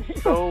 I am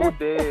so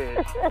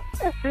dead.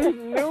 She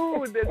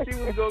knew that she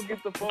was going to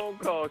get the phone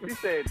call. She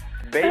said,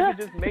 baby,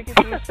 just make it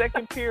through the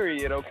second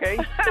period, okay?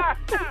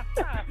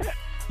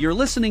 You're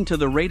listening to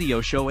the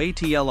radio show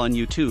ATL on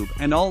YouTube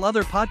and all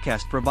other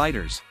podcast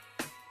providers.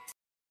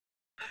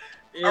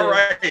 Yeah. All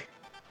right.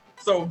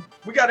 So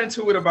we got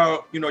into it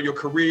about, you know, your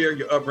career,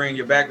 your upbringing,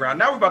 your background.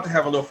 Now we're about to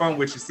have a little fun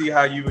with you, see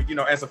how you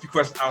answer a few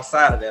questions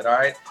outside of that, all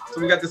right?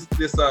 So we got this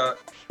game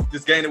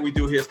that we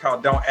do here. It's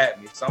called Don't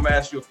At Me. So I'm gonna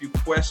ask you a few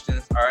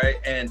questions, all right?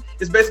 And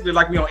it's basically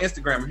like we on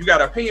Instagram. If you got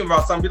an opinion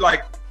about something, be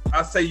like,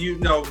 I say,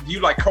 do you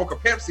like Coke or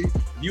Pepsi?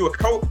 If you a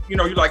Coke, you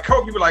like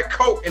Coke, you be like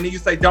Coke, and then you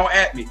say, don't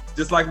at me.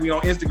 Just like we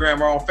on Instagram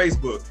or on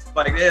Facebook.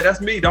 Like, yeah,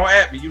 that's me, don't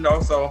at me,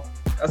 so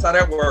that's how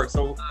that works.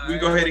 So we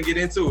go ahead and get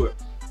into it.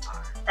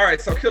 All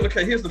right, so Killa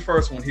K, here's the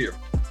first one here.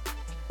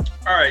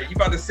 All right, you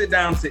about to sit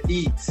down to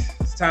eat.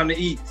 It's time to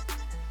eat.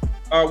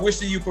 Which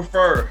do you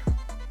prefer,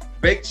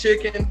 baked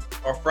chicken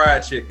or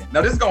fried chicken?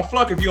 Now, this is going to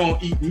flunk if you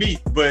don't eat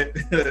meat, but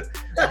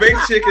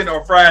baked chicken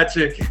or fried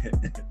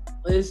chicken?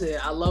 Listen,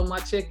 I love my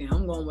chicken.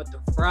 I'm going with the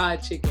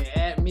fried chicken.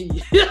 At me.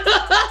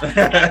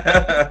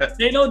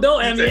 They don't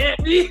at me. At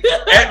me.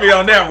 At me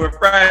on that with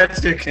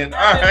fried chicken.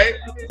 All right.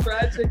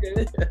 Fried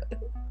chicken. All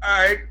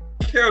right.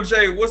 Carol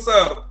J, what's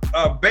up?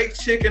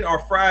 Baked chicken or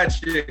fried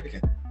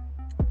chicken?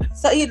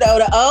 So,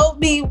 the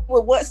old me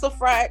with what's the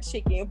fried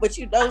chicken, but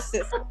since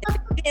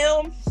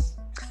him,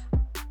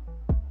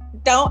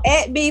 don't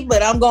at me,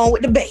 but I'm going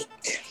with the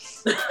baked.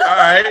 All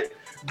right.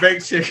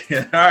 Baked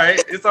chicken. All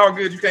right. It's all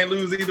good. You can't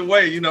lose either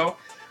way, All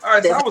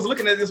right. So I was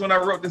looking at this when I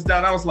wrote this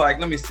down. I was like,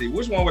 let me see.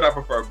 Which one would I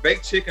prefer?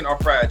 Baked chicken or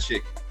fried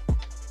chicken?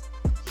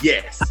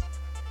 Yes.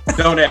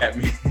 Don't at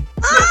me.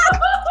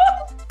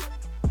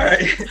 All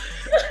right.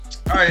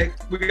 All right.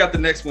 We got the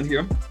next one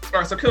here. All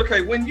right. So Killa K,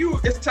 when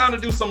it's time to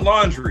do some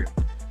laundry,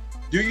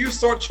 do you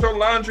sort your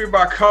laundry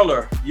by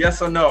color?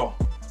 Yes or no?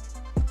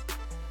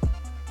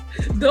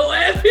 Don't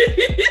at me.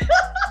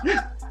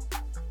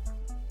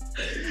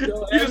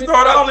 You just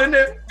throw it all in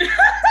there? She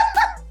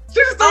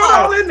just throw it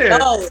all in there.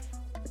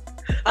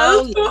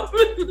 I'm in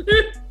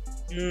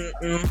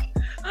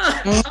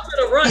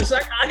a rush.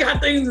 I got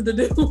things to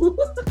do.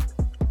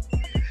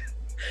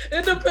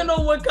 It depends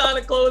on what kind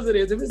of clothes it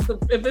is. If it's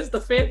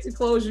the fancy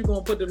clothes, you're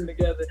gonna put them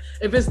together.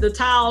 If it's the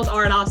towels,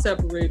 all right, I'll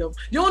separate them.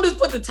 You don't just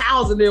put the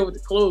towels in there with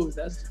the clothes.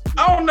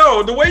 I don't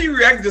know. The way you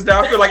react just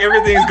now, I feel like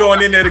everything's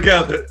going in there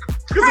together.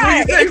 Because the way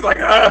you say it's like,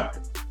 yeah,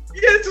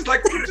 it's just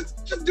like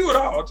just do it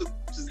all.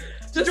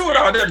 Just do it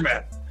all. It doesn't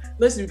matter.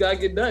 Listen, you gotta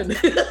get done.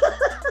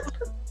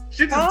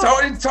 She just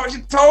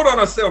told on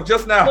herself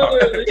just now.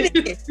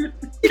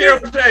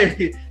 Carol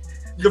J,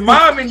 the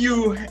mom and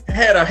you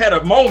had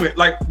a moment.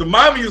 Like the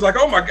mom and you was like,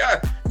 oh my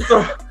God.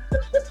 So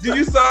do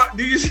you sort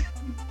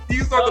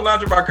the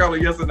laundry by color,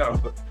 yes or no?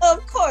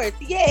 Of course,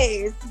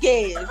 yes.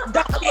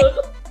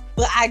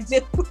 But I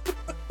do.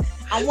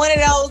 I'm one of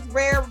those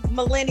rare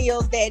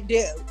millennials that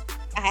do.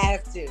 I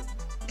have to.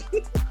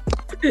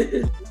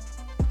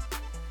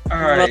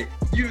 All right.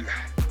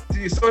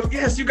 You sort?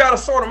 Yes, you gotta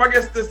sort them. I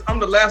guess I'm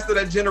the last of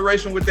that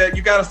generation with that.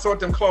 You gotta sort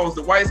them clothes.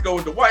 The whites go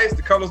with the whites,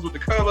 the colors with the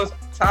colors,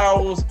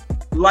 towels,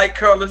 light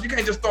colors. You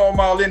can't just throw them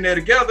all in there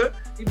together.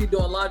 You be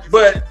doing laundry.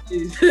 But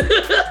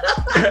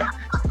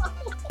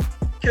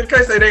Killa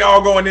K say they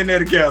all going in there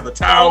together.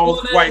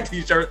 Towels, white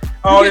t-shirts,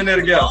 all in there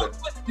together.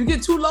 You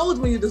get 2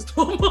 loads when you just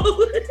throw them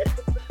all in.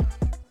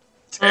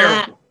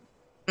 Terrible.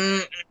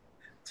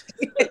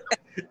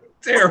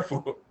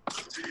 Terrible.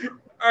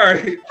 All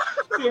right.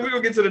 So we're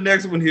gonna get to the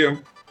next one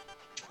here.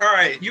 All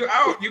right, you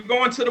out. You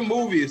going to the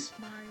movies.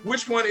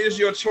 Which one is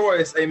your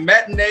choice? A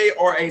matinee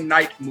or a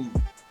night movie?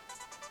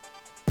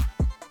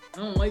 I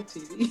don't like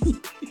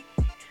TV.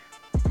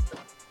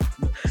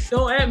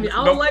 Don't at me.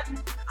 I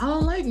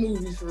don't like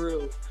movies for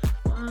real.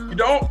 You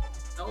don't?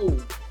 No.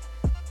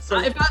 So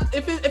if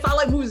I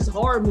like movies, it's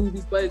horror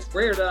movies, but it's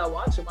rare that I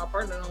watch them. My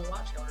partner don't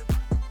watch horror.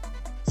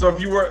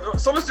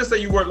 So let's just say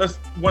you were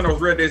one of those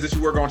rare days that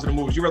you were going to the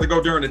movies. You rather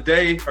go during the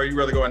day or you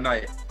rather go at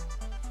night?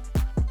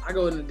 I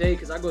go in the day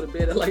because I go to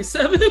bed at like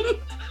 7.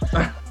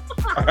 All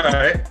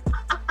right.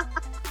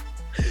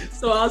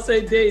 So I'll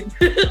say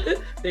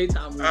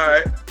daytime movie.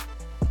 All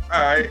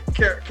right.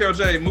 Killa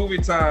J, movie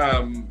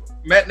time,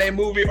 matinee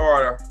movie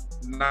or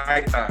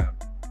nighttime?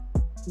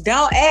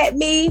 Don't at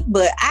me,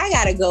 but I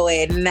gotta go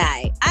at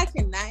night. I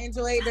cannot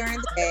enjoy it during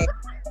the day.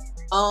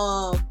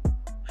 Oh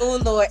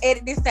Lord,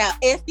 edit this out.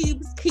 F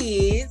these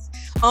kids.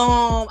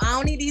 I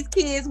don't need these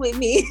kids with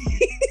me.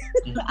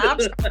 I'm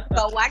trying to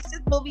go watch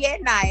this movie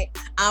at night.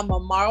 I'm a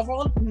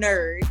Marvel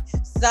nerd,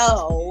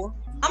 so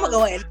I'm gonna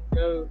go ahead.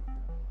 She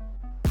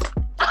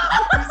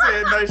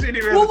said no, she didn't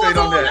even hesitate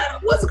on that.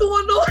 What's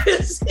going on?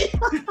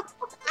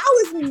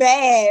 I was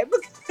mad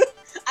because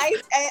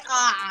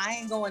I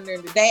ain't going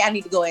there today. I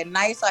need to go at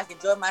night so I can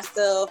enjoy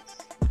myself.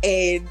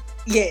 And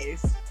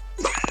yes,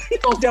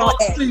 don't fall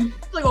asleep.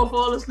 They're gonna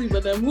fall asleep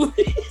at that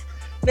movie.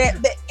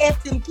 That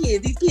F them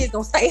kids. These kids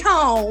gonna stay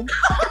home.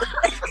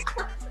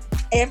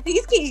 F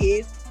these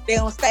kids. They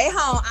gonna stay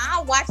home.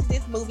 I'm watching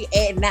this movie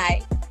at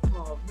night.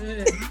 Oh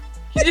man.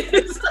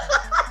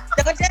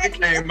 It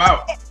came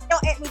out.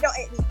 Don't at me.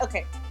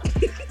 Okay.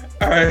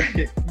 All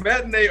right,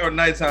 matinee or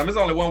nighttime? There's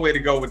only one way to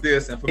go with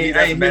this, and for me,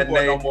 I ain't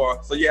matinee no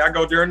more. So yeah, I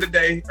go during the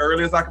day,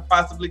 early as I can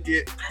possibly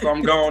get. So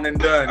I'm gone and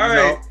done. All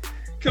right,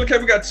 Killa K,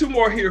 we got 2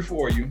 more here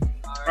for you.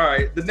 All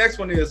right, the next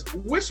one is: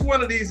 which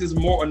one of these is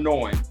more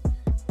annoying?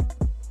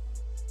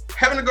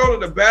 Having to go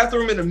to the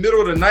bathroom in the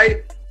middle of the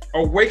night,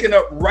 or waking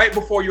up right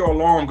before your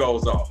alarm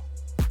goes off?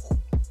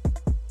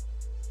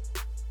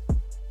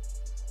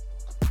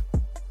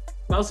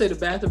 I'll say the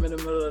bathroom in the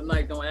middle of the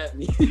night. Don't at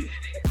me.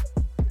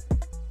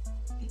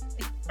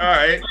 All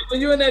right. When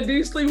you're in that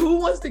deep sleep, who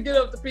wants to get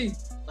up to pee?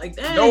 Like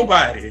that?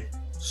 Nobody.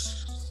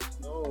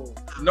 No.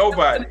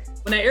 Nobody.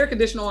 When that air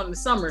conditioner on in the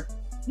summer,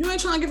 you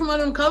ain't trying to get from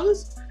under them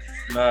covers?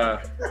 Nah.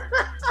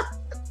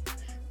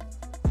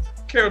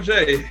 Killa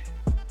J,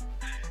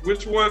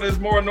 which one is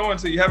more annoying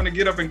to you? Having to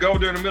get up and go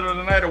during the middle of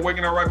the night or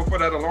waking up right before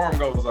that alarm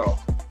goes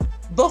off?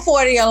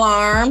 Before the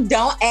alarm.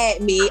 Don't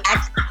at me.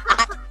 I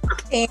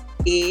can't.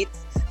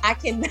 I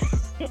can.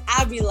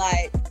 I'll be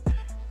like,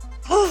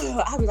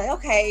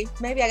 okay,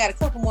 maybe I got a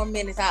couple more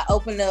minutes. I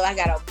open up, I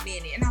got a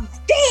minute, and I'm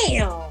like,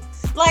 damn,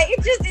 like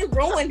it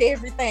ruined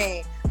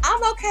everything.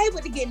 I'm okay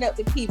with the getting up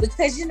to pee because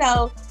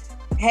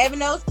having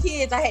those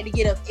kids, I had to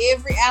get up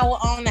every hour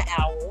on the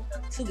hour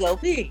to go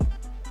pee.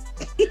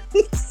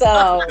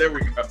 So there we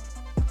go.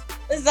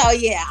 So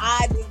yeah,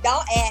 I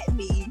don't at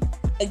me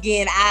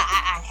again.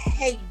 I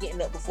hate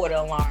getting up before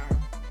the alarm.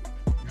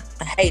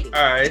 I hate it.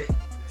 All right.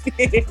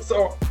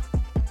 So,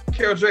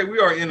 Killa J, we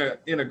are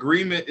in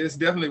agreement. It's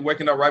definitely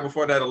waking up right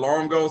before that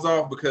alarm goes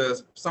off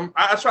because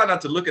I try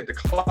not to look at the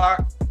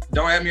clock.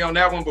 Don't at me on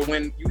that one. But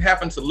when you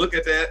happen to look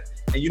at that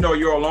and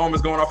your alarm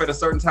is going off at a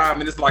certain time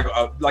and it's like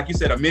you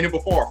said, a minute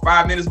before,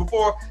 5 minutes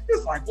before,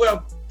 it's like,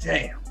 well,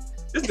 damn,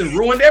 this has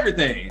ruined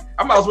everything.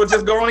 I might as well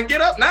just go on and get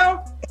up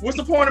now. What's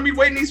the point of me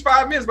waiting these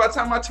 5 minutes? By the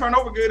time I turn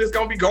over good, it's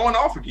gonna be going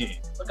off again.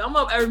 Look, I'm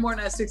up every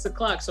morning at 6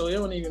 o'clock, so it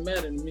don't even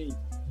matter to me.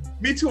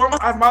 Me too.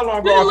 My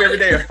alarm go off every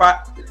day at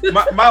 5.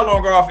 My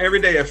alarm go off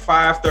every day at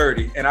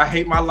 5:30, and I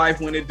hate my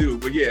life when it do.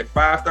 But yeah,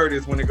 5:30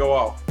 is when it go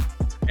off,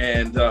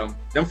 and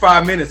them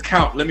 5 minutes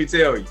count. Let me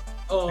tell you.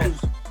 Oh,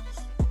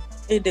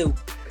 it do.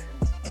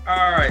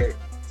 All right.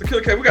 So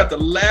Killa K, we got the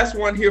last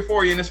one here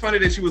for you, and it's funny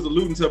that she was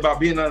alluding to about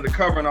being under the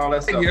cover and all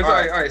that stuff. All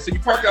right. So you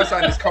parked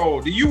outside and it's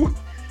cold. Do you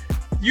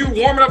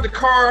warming up the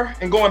car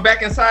and going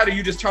back inside, or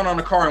you just turn on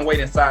the car and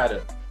wait inside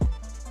it?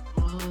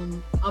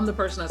 I'm the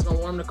person that's gonna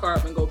warm the car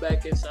up and go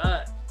back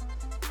inside.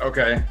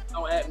 Okay.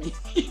 Don't at me.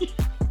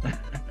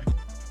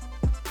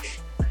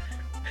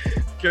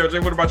 Killa J,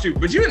 what about you?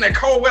 But you in that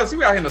cold weather. See,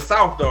 we out here in the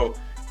South though.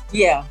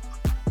 Yeah.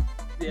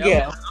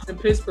 Yeah. I'm in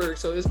Pittsburgh,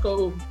 so it's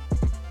cold.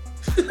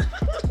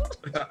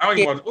 I don't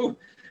even want to. Ooh,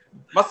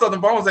 my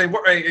Southern bones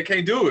it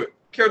can't do it.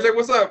 Killa J,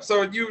 what's up?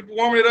 So you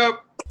warming it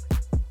up?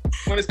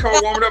 When it's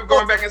cold, warm it up,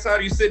 going back inside,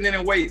 or you sitting in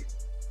and wait?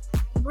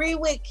 Agree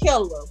with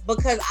Killa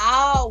because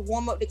I'll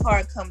warm up the car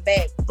and come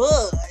back.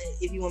 But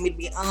if you want me to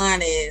be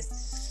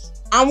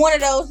honest, I'm one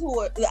of those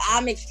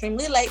I'm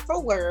extremely late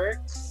for work.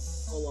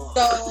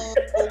 So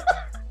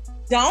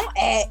don't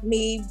at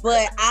me,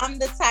 but I'm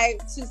the type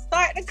to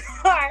start the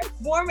car,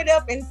 warm it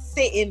up, and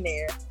sit in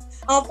there.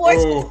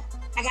 Unfortunately,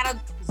 I gotta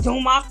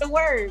zoom off the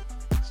word.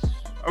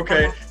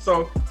 Okay,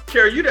 so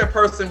Kara, you that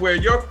person where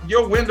your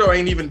window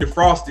ain't even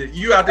defrosted.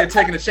 You out there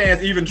taking a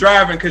chance, even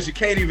driving because you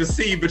can't even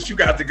see, but you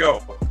got to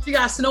go. She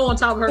got snow on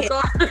top of her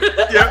car.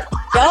 Yeah.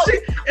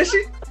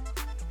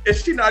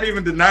 Is she not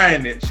even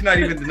denying it? She's not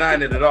even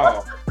denying it at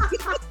all.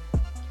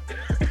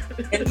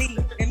 Let me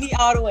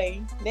all the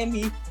way. Let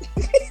me.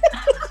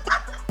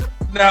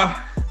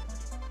 Now,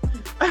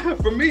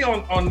 for me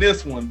on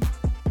this one,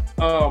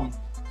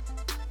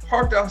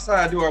 parked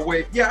outside, do I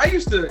wait? I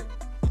used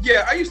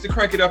to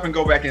crank it up and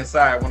go back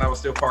inside when I was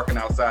still parking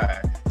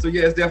outside. So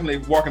yeah, it's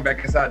definitely walking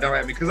back inside, don't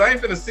at me, because I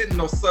ain't finna sit in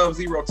those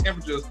sub-zero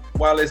temperatures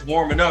while it's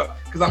warming up.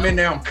 Because I'm in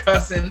there, I'm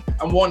cussing,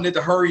 I'm wanting it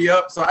to hurry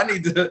up. So I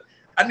need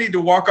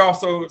to walk off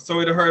so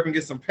it'll hurry up and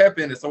get some pep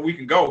in it so we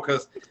can go.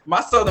 Because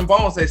my Southern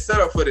bones ain't set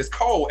up for this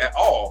cold at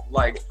all.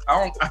 Like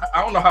I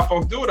don't know how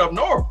folks do it up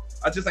north.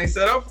 I just ain't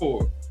set up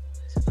for it.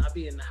 I'll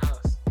be in the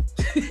house.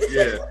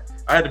 Yeah,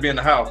 I had to be in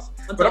the house.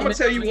 But I'm gonna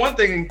tell you one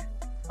thing.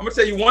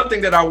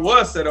 That I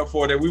was set up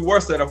for, that we were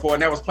set up for,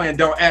 and that was playing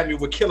Don't At Me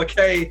with Killa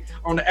K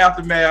on the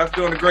Aftermath,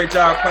 doing a great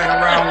job playing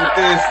around with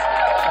this.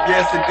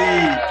 Yes,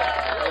 indeed.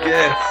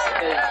 Yes.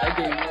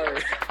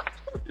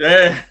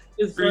 Yeah,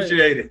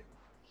 appreciate it.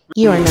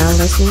 You are now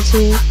listening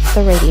to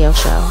The Radio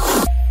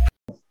Show.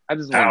 I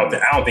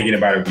don't think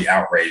anybody would be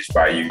outraged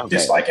by you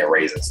disliking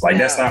raisins. Like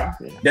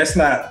that's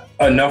not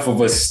enough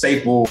of a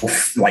staple,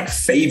 like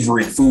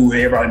favorite food.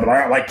 Everybody,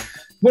 but like,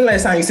 when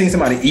last time you seen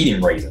somebody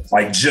eating raisins?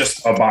 Like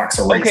just a box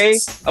of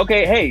raisins.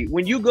 Okay. Hey,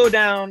 when you go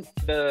to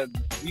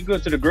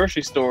the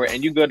grocery store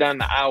and you go down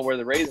the aisle where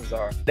the raisins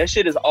are, that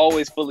shit is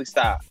always fully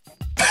stocked.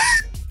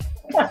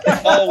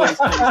 Always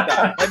fully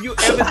stocked. Have you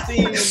ever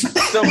seen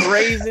some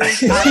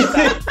raisins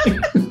outside?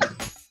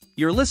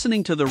 You're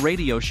listening to the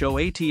radio show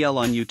ATL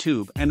on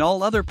YouTube and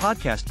all other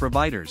podcast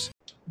providers.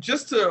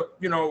 Just to,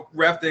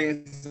 wrap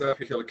things up,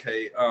 Killa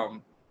K,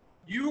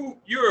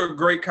 you're a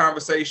great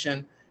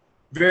conversation,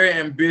 very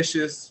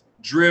ambitious,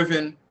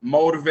 driven,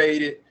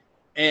 motivated,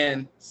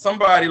 and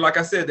somebody, like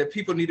I said, that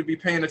people need to be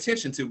paying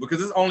attention to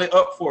because it's only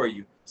up for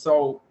you.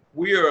 So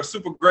we are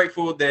super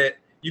grateful that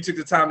you took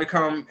the time to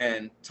come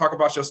and talk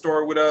about your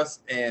story with us,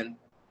 and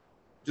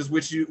just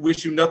wish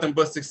you nothing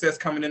but success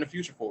coming in the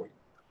future for you.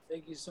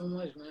 Thank you so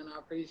much, man. I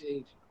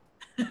appreciate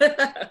you.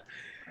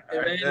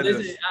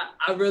 Listen,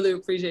 I really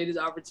appreciate this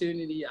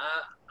opportunity.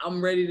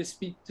 I'm ready to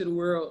speak to the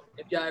world.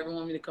 If y'all ever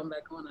want me to come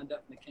back on, I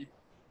definitely can.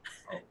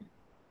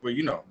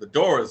 Well, the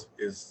door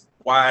is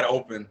wide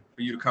open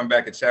for you to come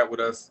back and chat with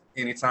us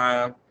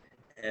anytime.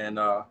 And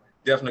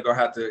definitely gonna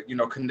have to,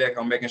 connect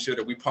on making sure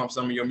that we pump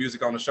some of your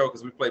music on the show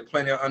because we play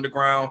plenty of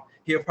underground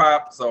hip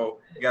hop. So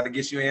we got to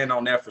get you in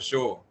on that for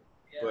sure.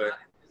 Yeah, but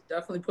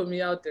definitely put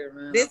me out there,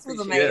 man. This was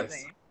amazing.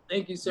 Yes.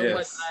 Thank you so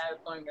much. I had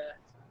fun, guys.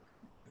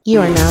 You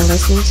are now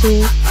listening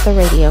to The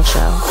Radio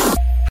Show.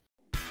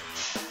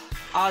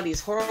 All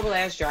these horrible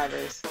ass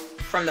drivers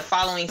from the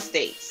following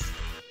states: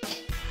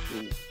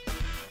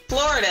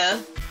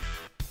 Florida,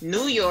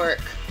 New York,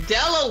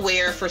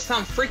 Delaware for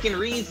some freaking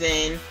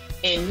reason,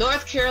 and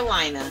North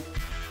Carolina.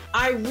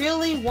 I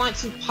really want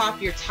to pop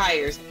your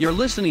tires. You're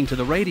listening to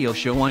the radio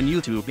show on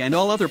YouTube and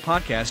all other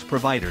podcast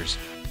providers.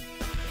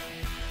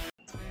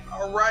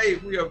 All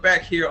right, we are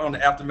back here on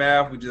the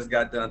Aftermath. We just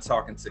got done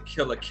talking to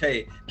Killa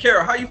K.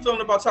 Kara, how you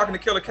feeling about talking to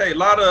Killa K?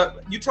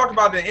 You talked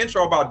about the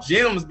intro about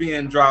gems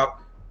being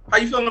dropped. How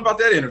you feeling about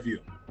that interview?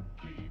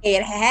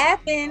 It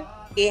happened.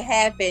 The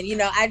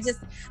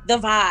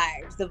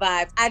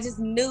vibes. I just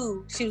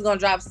knew she was gonna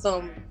drop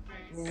some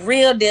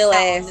real deal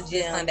ass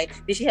gem Sunday.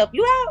 Did she help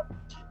you out?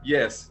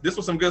 Yes, this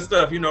was some good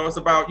stuff. It's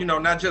about,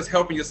 not just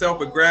helping yourself,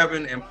 but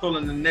grabbing and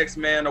pulling the next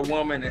man or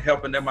woman and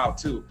helping them out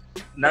too.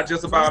 Not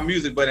just about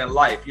music, but in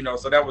life,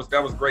 so that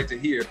was great to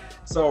hear.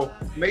 So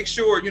make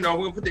sure,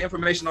 we'll put the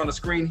information on the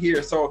screen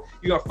here. So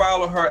you're gonna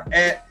follow her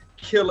at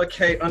Killa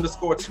K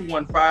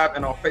 _215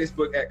 and on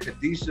Facebook at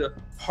Kadisha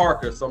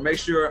Parker. So make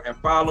sure and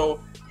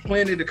follow.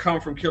 Plenty to come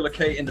from Killa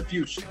K in the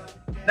future.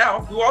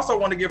 Now, we also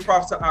want to give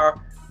props to our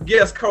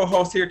guest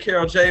co-host here,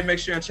 Killa J. Make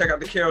sure and check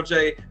out the Killa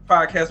J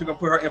podcast. We're going to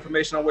put her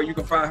information on where you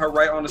can find her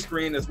right on the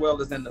screen as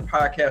well as in the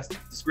podcast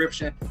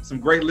description.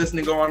 Some great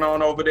listening going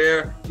on over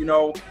there.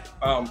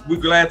 We're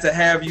glad to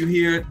have you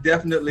here.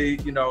 Definitely,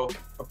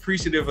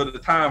 appreciative of the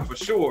time for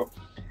sure.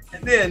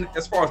 And then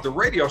as far as the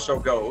radio show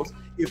goes,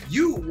 if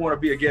you want to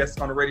be a guest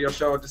on the radio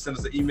show, just send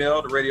us an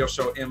email, the radio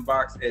show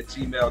inbox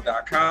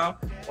 @gmail.com,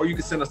 or you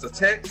can send us a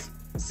text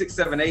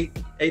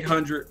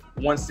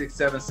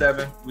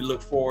 678-800-1677. We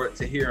look forward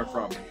to hearing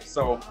from you.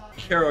 So,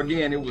 Carol,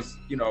 again, it was,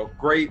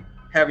 great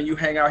having you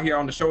hang out here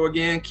on the show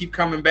again. Keep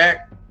coming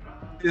back.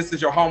 This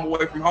is your home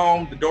away from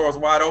home. The door is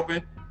wide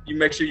open. You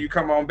make sure you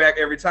come on back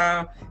every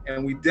time.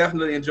 And we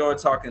definitely enjoyed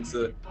talking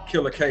to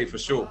Killa K for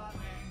sure.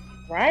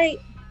 Right.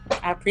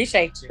 I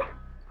appreciate you.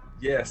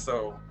 Yeah,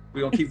 so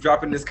we're going to keep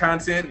dropping this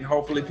content and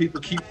hopefully people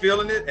keep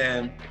feeling it.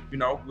 And,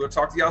 we'll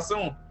talk to y'all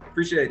soon.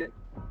 Appreciate it.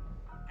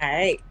 All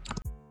right.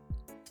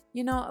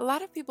 A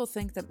lot of people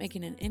think that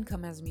making an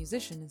income as a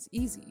musician is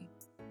easy.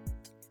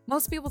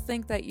 Most people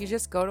think that you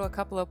just go to a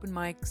couple open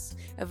mics,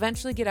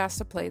 eventually get asked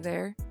to play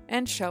there,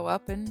 and show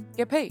up and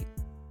get paid.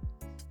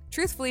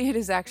 Truthfully, it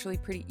is actually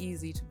pretty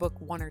easy to book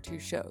 1 or 2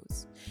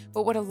 shows.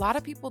 But what a lot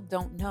of people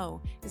don't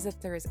know is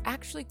that there is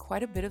actually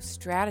quite a bit of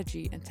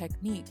strategy and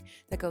technique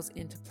that goes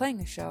into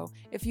playing a show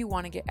if you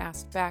want to get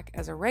asked back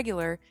as a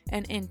regular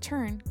and in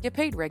turn get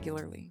paid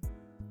regularly.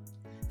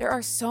 There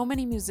are so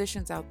many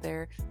musicians out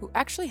there who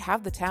actually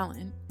have the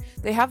talent,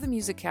 they have the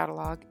music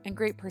catalog and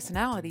great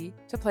personality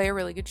to play a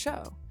really good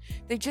show.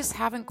 They just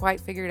haven't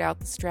quite figured out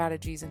the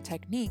strategies and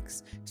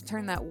techniques to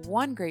turn that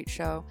one great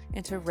show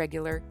into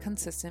regular,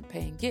 consistent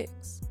paying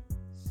gigs.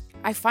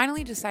 I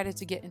finally decided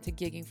to get into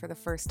gigging for the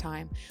first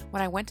time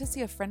when I went to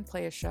see a friend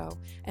play a show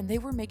and they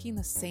were making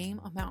the same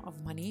amount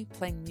of money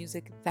playing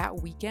music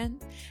that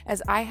weekend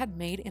as I had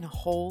made in a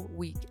whole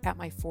week at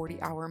my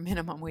 40-hour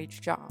minimum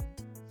wage job.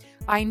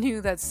 I knew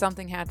that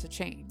something had to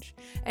change,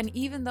 and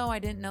even though I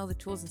didn't know the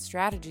tools and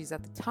strategies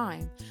at the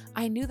time,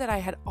 I knew that I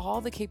had all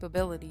the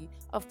capability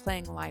of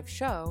playing a live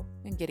show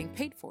and getting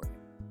paid for it.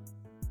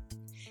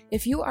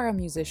 If you are a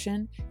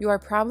musician, you are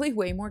probably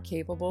way more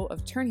capable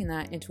of turning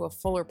that into a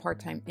full or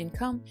part-time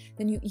income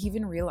than you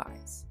even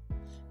realize.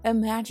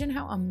 Imagine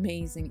how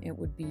amazing it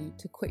would be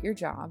to quit your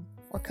job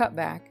or cut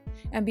back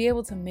and be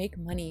able to make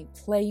money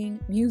playing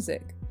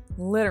music.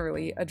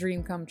 Literally a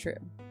dream come true.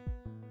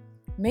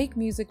 Make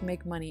Music,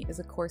 Make Money is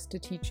a course to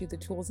teach you the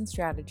tools and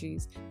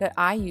strategies that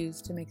I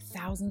use to make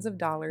thousands of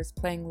dollars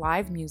playing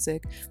live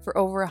music for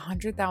over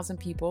 100,000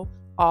 people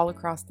all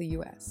across the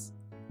US.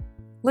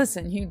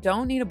 Listen, you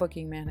don't need a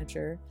booking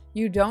manager,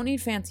 you don't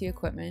need fancy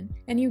equipment,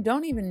 and you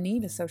don't even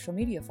need a social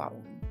media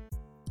following.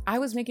 I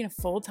was making a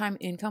full-time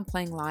income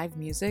playing live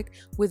music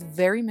with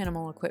very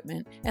minimal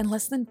equipment and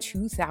less than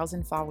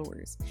 2,000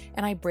 followers,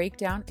 and I break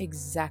down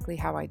exactly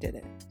how I did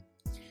it.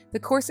 The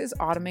course is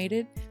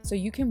automated, so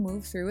you can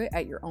move through it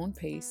at your own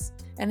pace,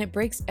 and it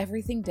breaks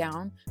everything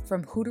down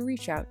from who to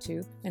reach out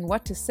to and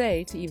what to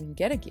say to even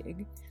get a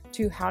gig,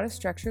 to how to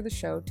structure the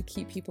show to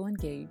keep people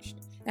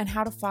engaged, and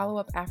how to follow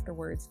up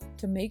afterwards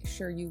to make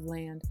sure you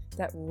land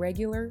that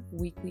regular,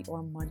 weekly,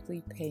 or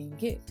monthly paying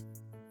gig.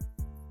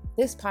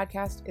 This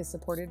podcast is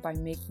supported by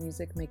Make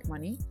Music, Make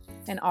Money,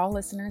 and all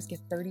listeners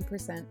get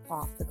 30%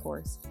 off the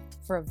course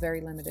for a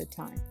very limited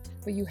time.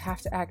 But you have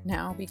to act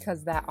now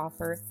because that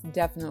offer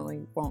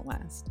definitely won't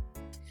last.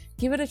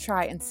 Give it a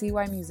try and see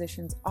why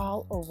musicians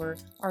all over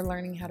are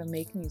learning how to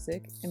make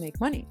music and make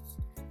money.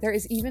 There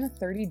is even a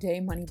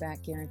 30-day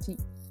money-back guarantee.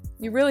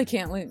 You really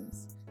can't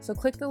lose. So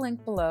click the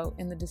link below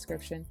in the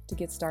description to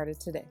get started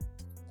today.